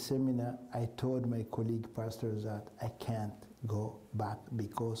the seminar, I told my colleague pastors that I can't go back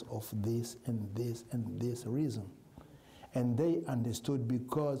because of this and this and this reason. And they understood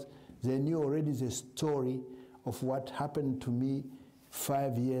because they knew already the story of what happened to me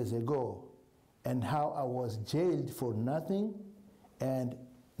 5 years ago and how I was jailed for nothing and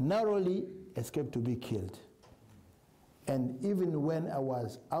narrowly escaped to be killed. And even when I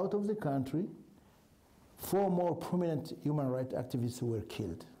was out of the country, 4 more prominent human rights activists were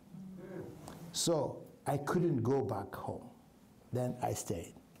killed. So I couldn't go back home. Then I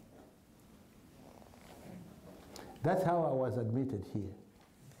stayed. That's how I was admitted here.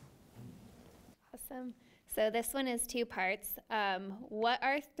 Awesome. So this one is 2 parts. What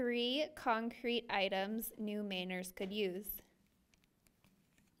are 3 concrete items new Mainers could use?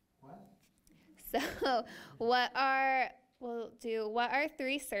 What? So what are Will do. What are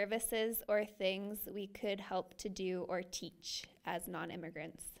 3 services or things we could help to do or teach as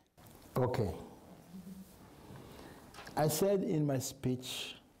non-immigrants? Okay. I said in my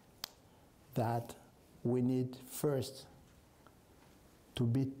speech that we need first to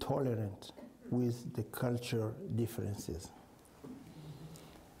be tolerant with the cultural differences.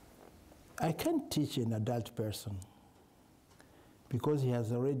 I can't teach an adult person because he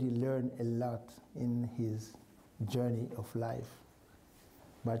has already learned a lot in his journey of life.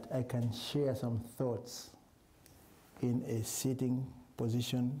 But I can share some thoughts in a sitting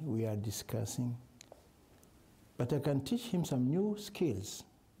position we are discussing. But I can teach him some new skills.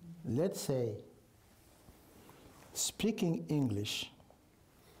 Let's say speaking English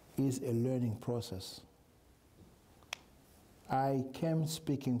is a learning process. I came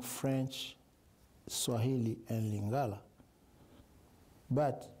speaking French, Swahili, and Lingala.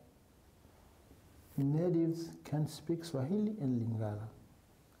 But natives can speak Swahili and Lingala.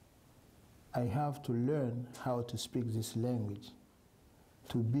 I have to learn how to speak this language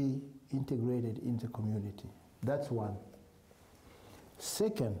to be integrated in the community. That's one.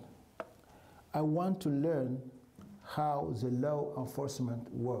 Second, I want to learn how the law enforcement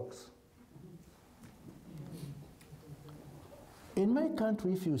works. In my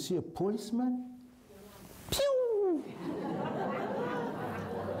country, if you see a policeman, pew!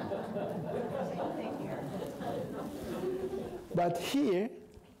 But here,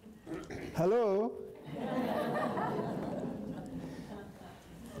 hello?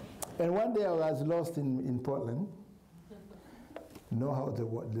 And one day I was lost in Portland, know how the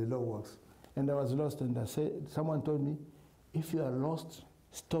law works. And I was lost, and someone told me, if you are lost,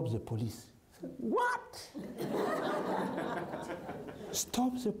 stop the police. I said, what?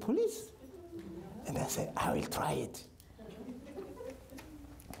 Stop the police? And I said, I will try it.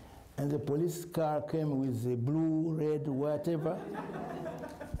 And the police car came with the blue, red, whatever.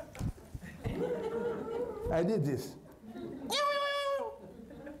 I did this.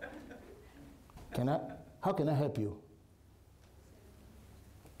 How can I help you?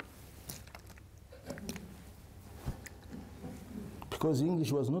 Because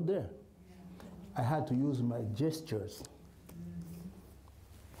English was not there. I had to use my gestures.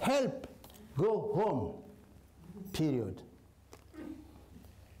 Help, go home, period.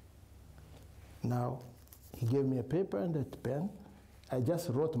 Now, he gave me a paper and a pen. I just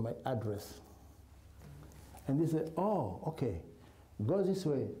wrote my address. And he said, oh, okay, go this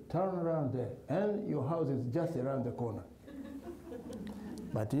way, turn around there, and your house is just around the corner.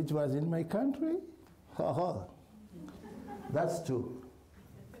 But it was in my country. That's 2.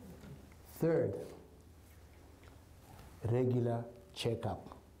 Third, regular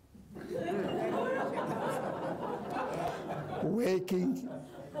checkup.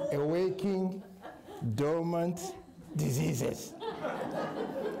 Awaking dormant diseases.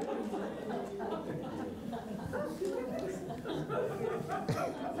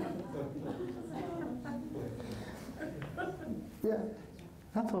 Yeah,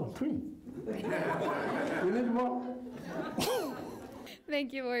 that's all. 3. You need more?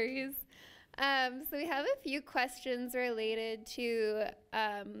 Thank you, Maurice. So we have a few questions related to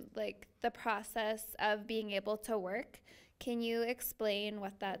like the process of being able to work. Can you explain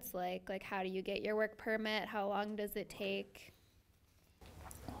what that's like? Like, how do you get your work permit? How long does it take?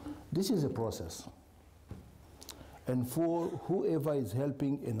 This is a process. And for whoever is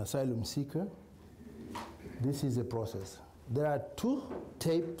helping an asylum seeker, this is a process. There are 2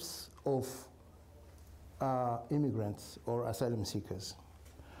 types of immigrants or asylum seekers.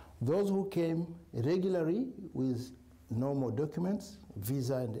 Those who came regularly with normal documents,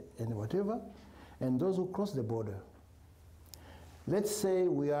 visa and whatever, and those who cross the border. Let's say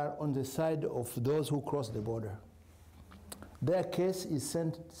we are on the side of those who cross the border. Their case is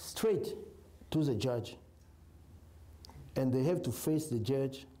sent straight to the judge, and they have to face the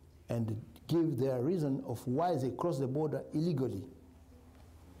judge and give their reason of why they crossed the border illegally.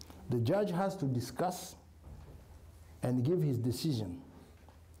 The judge has to discuss and give his decision.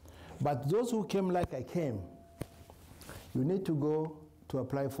 But those who came like I came, you need to go to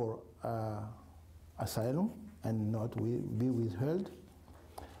apply for asylum and not be withheld.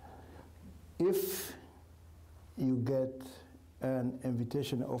 If you get an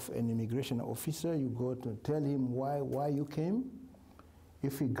invitation of an immigration officer, you go to tell him why you came.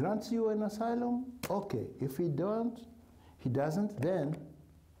 If he grants you an asylum, okay. If he doesn't, then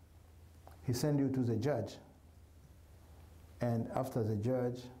he sends you to the judge. And after the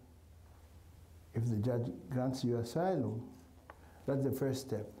judge, if the judge grants you asylum, that's the first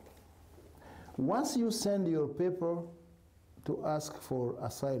step. Once you send your paper to ask for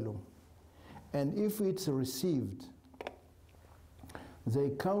asylum, and if it's received,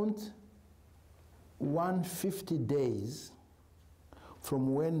 they count 150 days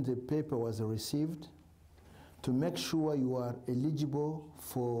from when the paper was received to make sure you are eligible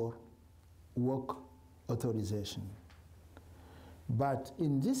for work authorization. But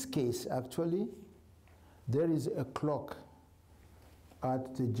in this case, actually, there is a clock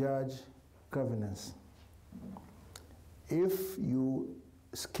at the judge governance. If you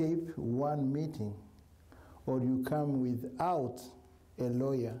escape one meeting or you come without a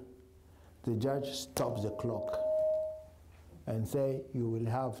lawyer, the judge stops the clock and say, you will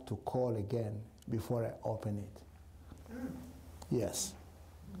have to call again before I open it. Yes.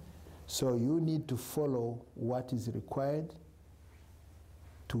 So you need to follow what is required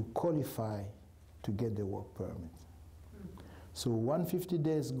to qualify to get the work permit. So 150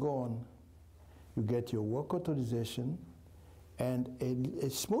 days gone, you get your work authorization and a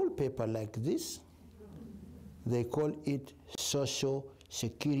small paper like this, they call it Social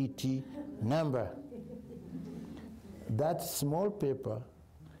Security number. That small paper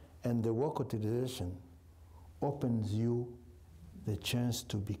and the work authorization opens you the chance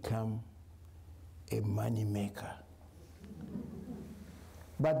to become a money maker.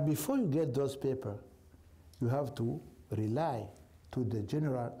 But before you get those papers, you have to rely to the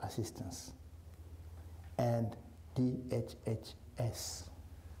general assistance and DHHS.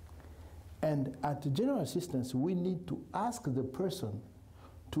 And at the general assistance, we need to ask the person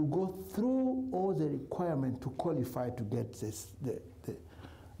to go through all the requirements to qualify to get this,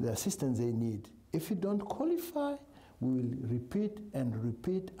 the assistance they need. If you don't qualify, we will repeat and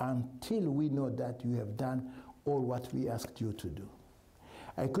repeat until we know that you have done all what we asked you to do.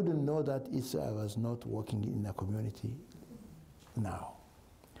 I couldn't know that if I was not working in a community now.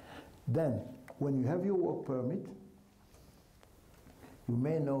 Then, when you have your work permit, you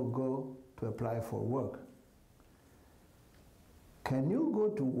may now go to apply for work. Can you go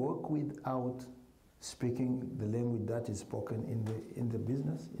to work without speaking the language that is spoken in the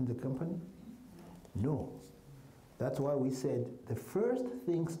business, in the company? No. That's why we said the first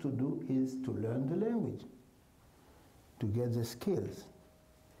things to do is to learn the language, to get the skills.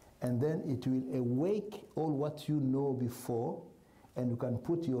 And then it will awake all what you know before, and you can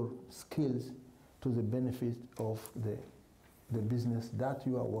put your skills to the benefit of the business that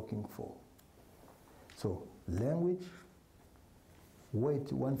you are working for. So language,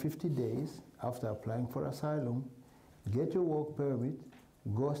 wait 150 days after applying for asylum, get your work permit,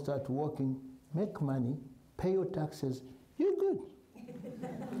 go start working, make money, pay your taxes, you're good.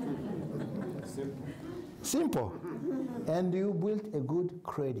 Simple. Simple. And you built a good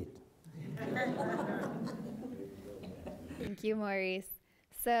credit. Thank you, Maurice.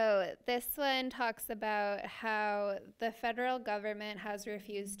 So this one talks about how the federal government has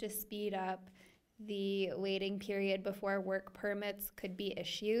refused to speed up the waiting period before work permits could be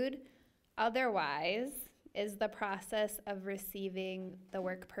issued. Otherwise, is the process of receiving the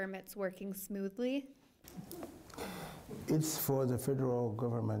work permits working smoothly? It's for the federal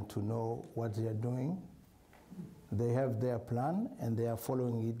government to know what they are doing. They have their plan and they are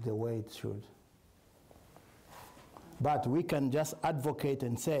following it the way it should. But we can just advocate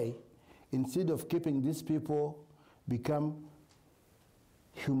and say, instead of keeping these people become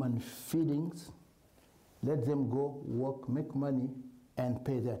human feedings, let them go work, make money, and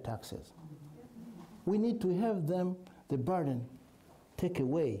pay their taxes. We need to have them, the burden, take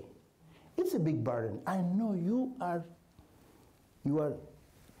away. It's a big burden. I know you are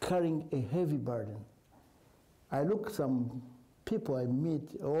carrying a heavy burden. I look some people I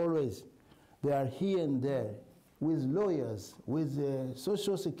meet always, they are here and there with lawyers, with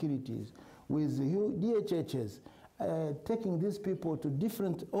social securities, with DHHS, taking these people to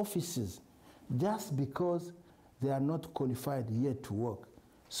different offices just because they are not qualified yet to work.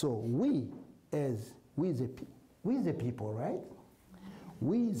 So we the people, right?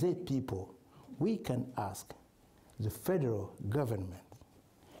 We the people, we can ask the federal government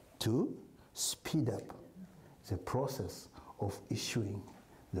to speed up the process of issuing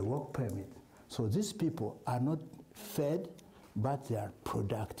the work permit. So these people are not fed, but they are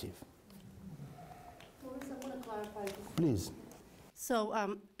productive. Maurice, I want to clarify this. Please.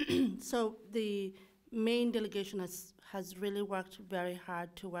 So, so the main delegation has really worked very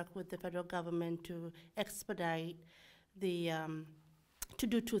hard to work with the federal government to expedite the to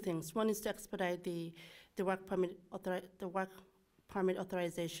do two things. One is to expedite the work permit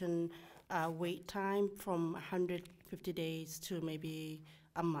authorization wait time from 150 days to maybe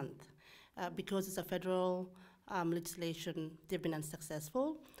a month. Because it's a federal legislation, they've been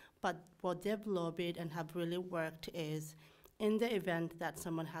unsuccessful. But what they've lobbied and have really worked is, in the event that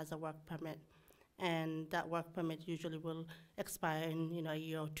someone has a work permit and that work permit usually will expire in a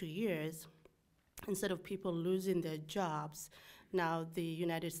year or 2 years. Instead of people losing their jobs, now the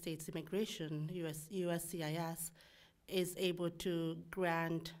United States Immigration, USCIS, is able to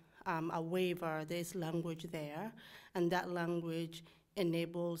grant a waiver. There's language there, and that language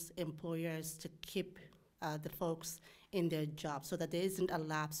enables employers to keep the folks in their jobs so that there isn't a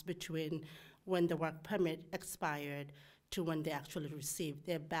lapse between when the work permit expired to when they actually received.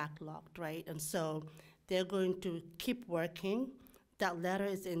 They're backlogged, right? And so they're going to keep working. That letter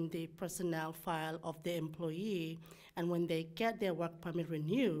is in the personnel file of the employee, and when they get their work permit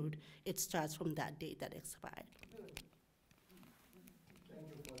renewed, it starts from that date that expired.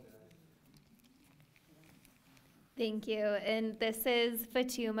 Thank you. And this is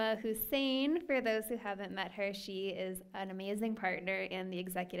Fatuma Hussein. For those who haven't met her, she is an amazing partner and the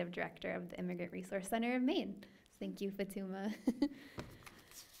executive director of the Immigrant Resource Center of Maine. Thank you, Fatuma.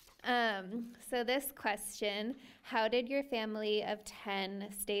 So this question, how did your family of 10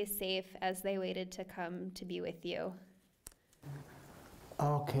 stay safe as they waited to come to be with you?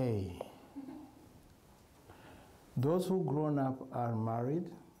 Okay. Those who grown up are married,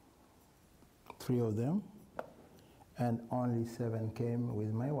 3 of them, and only 7 came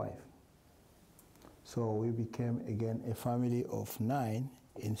with my wife. So we became again a family of 9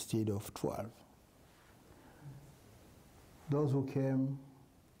 instead of 12. Those who came,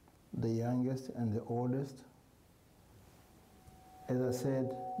 the youngest and the oldest, as I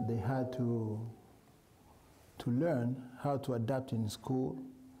said, they had to learn how to adapt in school.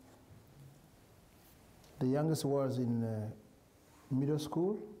 The youngest was in middle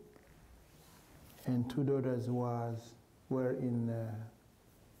school, and 2 daughters were in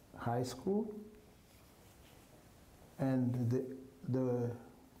high school, and the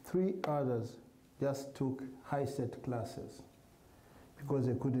 3 others just took high set classes because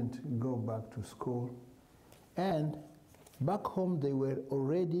they couldn't go back to school. And back home they were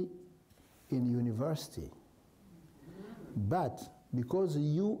already in university. But because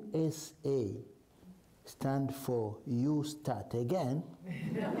USA stand for You Start Again,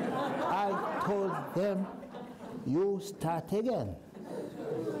 I told them, you start again.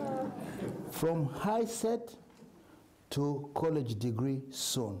 From high set to college degree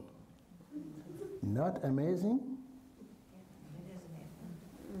soon. Not amazing? It is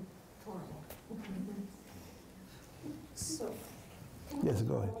amazing. So, Yes,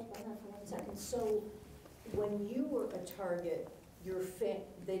 go ahead. hold on for 1 second. So, when you were a target,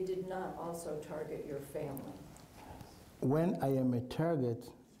 they did not also target your family? When I am a target,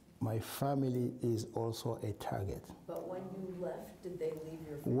 my family is also a target. But when you left, did they leave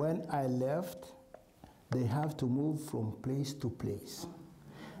your family? When I left, they have to move from place to place.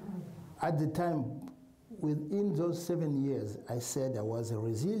 At the time, within those 7 years, I said I was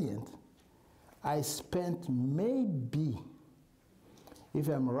resilient. I spent maybe, if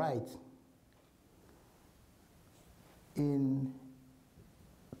I'm right, in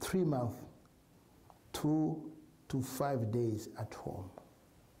 3 months, 2 to 5 days at home.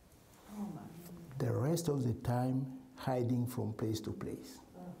 Oh my. The rest of the time, hiding from place to place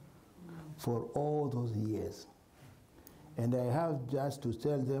for all those years. And I have just to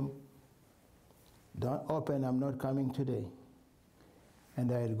tell them, don't open, I'm not coming today.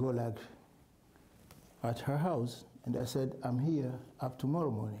 And I'd go like at her house, and I said, I'm here up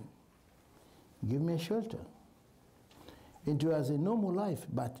tomorrow morning. Give me a shelter. It was a normal life,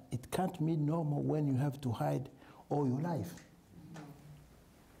 but it can't be normal when you have to hide all your life.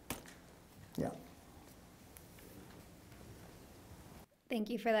 Yeah. Thank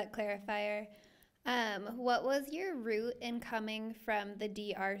you for that clarifier. What was your route in coming from the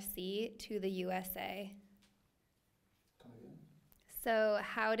DRC to the USA? Come again? So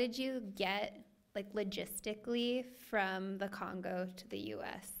how did you get, like, logistically from the Congo to the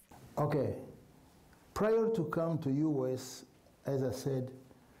US? Okay. Prior to come to US, as I said,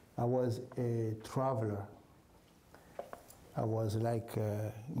 I was a traveler. I was like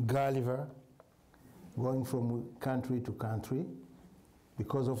a Gulliver, going from country to country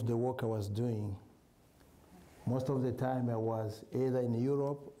because of the work I was doing. Most of the time I was either in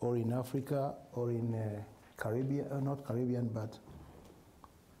Europe or in Africa or in Caribbean, not Caribbean, but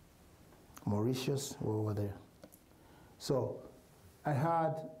Mauritius, over there. So I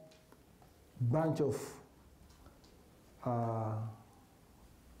had a bunch of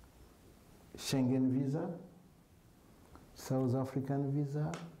Schengen visa, South African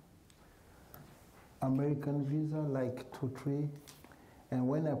visa, American visa, like 2, 3. And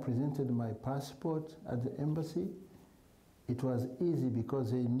when I presented my passport at the embassy, it was easy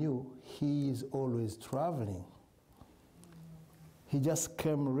because they knew he is always traveling. He just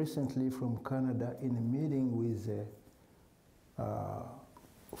came recently from Canada in a meeting with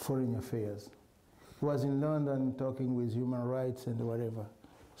Foreign Affairs. He was in London talking with human rights and whatever.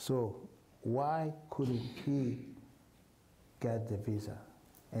 So why couldn't he get the visa?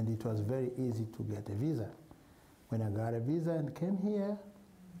 And it was very easy to get a visa. When I got a visa and came here,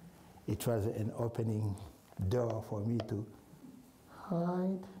 it was an opening door for me to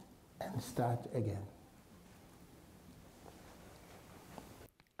hide and start again.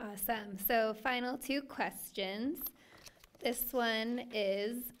 Awesome. So final two questions. This one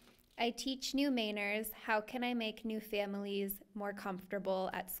is, I teach new Mainers. How can I make new families more comfortable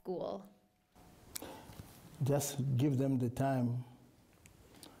at school? Just give them the time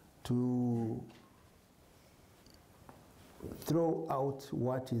to throw out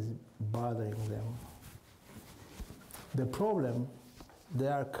what is bothering them. The problem, they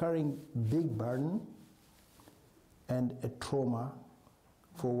are carrying big burden and a trauma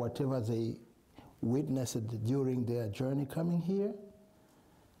for whatever they witnessed during their journey coming here,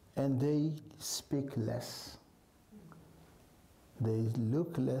 and they speak less. They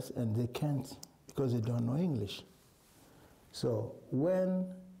look less and they can't because they don't know English. So when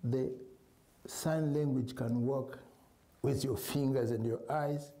the sign language can work with your fingers and your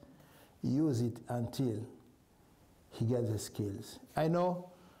eyes, use it until he gets the skills. I know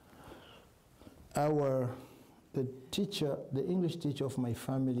the teacher, the English teacher of my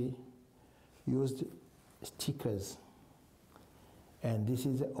family used stickers. And this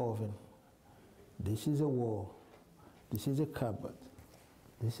is an oven. This is a wall. This is a cupboard.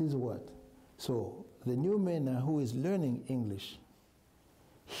 This is what? So the new man who is learning English,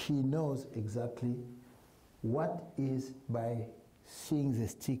 he knows exactly what is by seeing the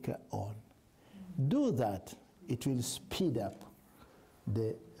sticker on. Do that, it will speed up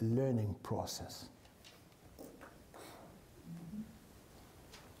the learning process.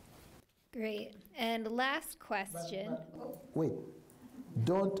 Great. And last question. Wait,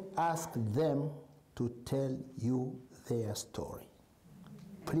 don't ask them to tell you their story.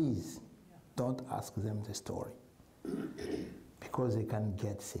 Please, don't ask them the story because they can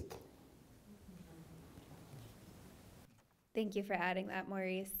get sick. Thank you for adding that,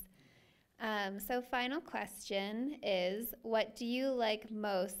 Maurice. So final question is, what do you like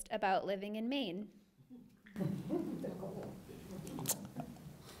most about living in Maine?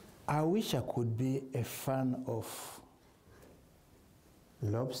 I wish I could be a fan of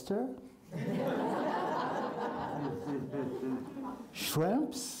lobster,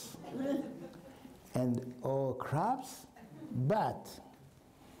 shrimps, or crabs, but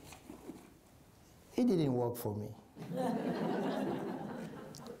it didn't work for me.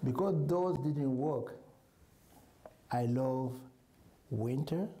 Because those didn't work, I love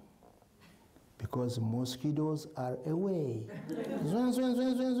winter because mosquitoes are away. Zwing, zwing,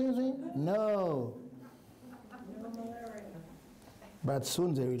 zwing, zwing, zwing, zwing. No. But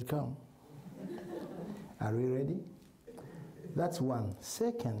soon they will come. Are we ready? That's one.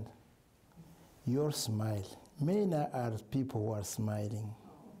 Second, your smile. Many are people who are smiling.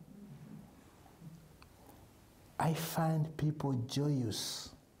 I find people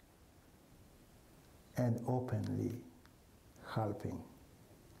joyous and openly helping.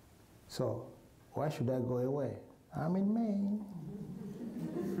 So why should I go away? I'm in Maine.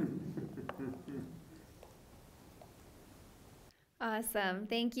 Awesome.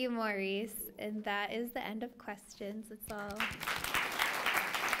 Thank you, Maurice. And that is the end of questions. That's all.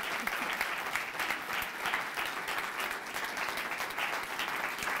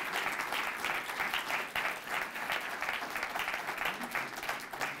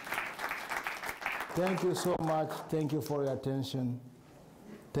 Thank you so much. Thank you for your attention.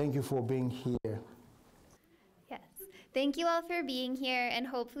 Thank you for being here. Yes. Thank you all for being here, and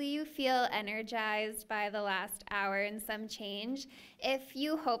hopefully you feel energized by the last hour and some change. If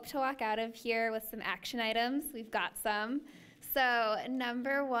you hope to walk out of here with some action items, we've got some. So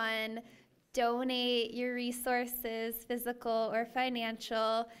number one, donate your resources, physical or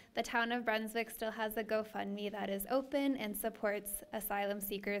financial. The town of Brunswick still has a GoFundMe that is open and supports asylum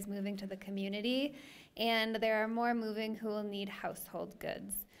seekers moving to the community. And there are more moving who will need household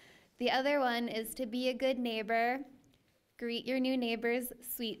goods. The other one is to be a good neighbor, greet your new neighbors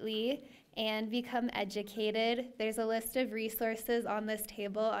sweetly, and become educated. There's a list of resources on this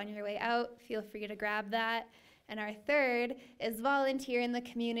table on your way out. Feel free to grab that. And our third is volunteer in the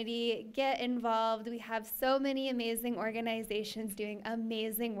community, get involved. We have so many amazing organizations doing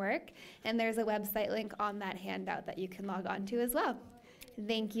amazing work, and there's a website link on that handout that you can log on to as well.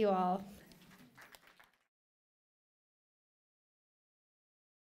 Thank you all.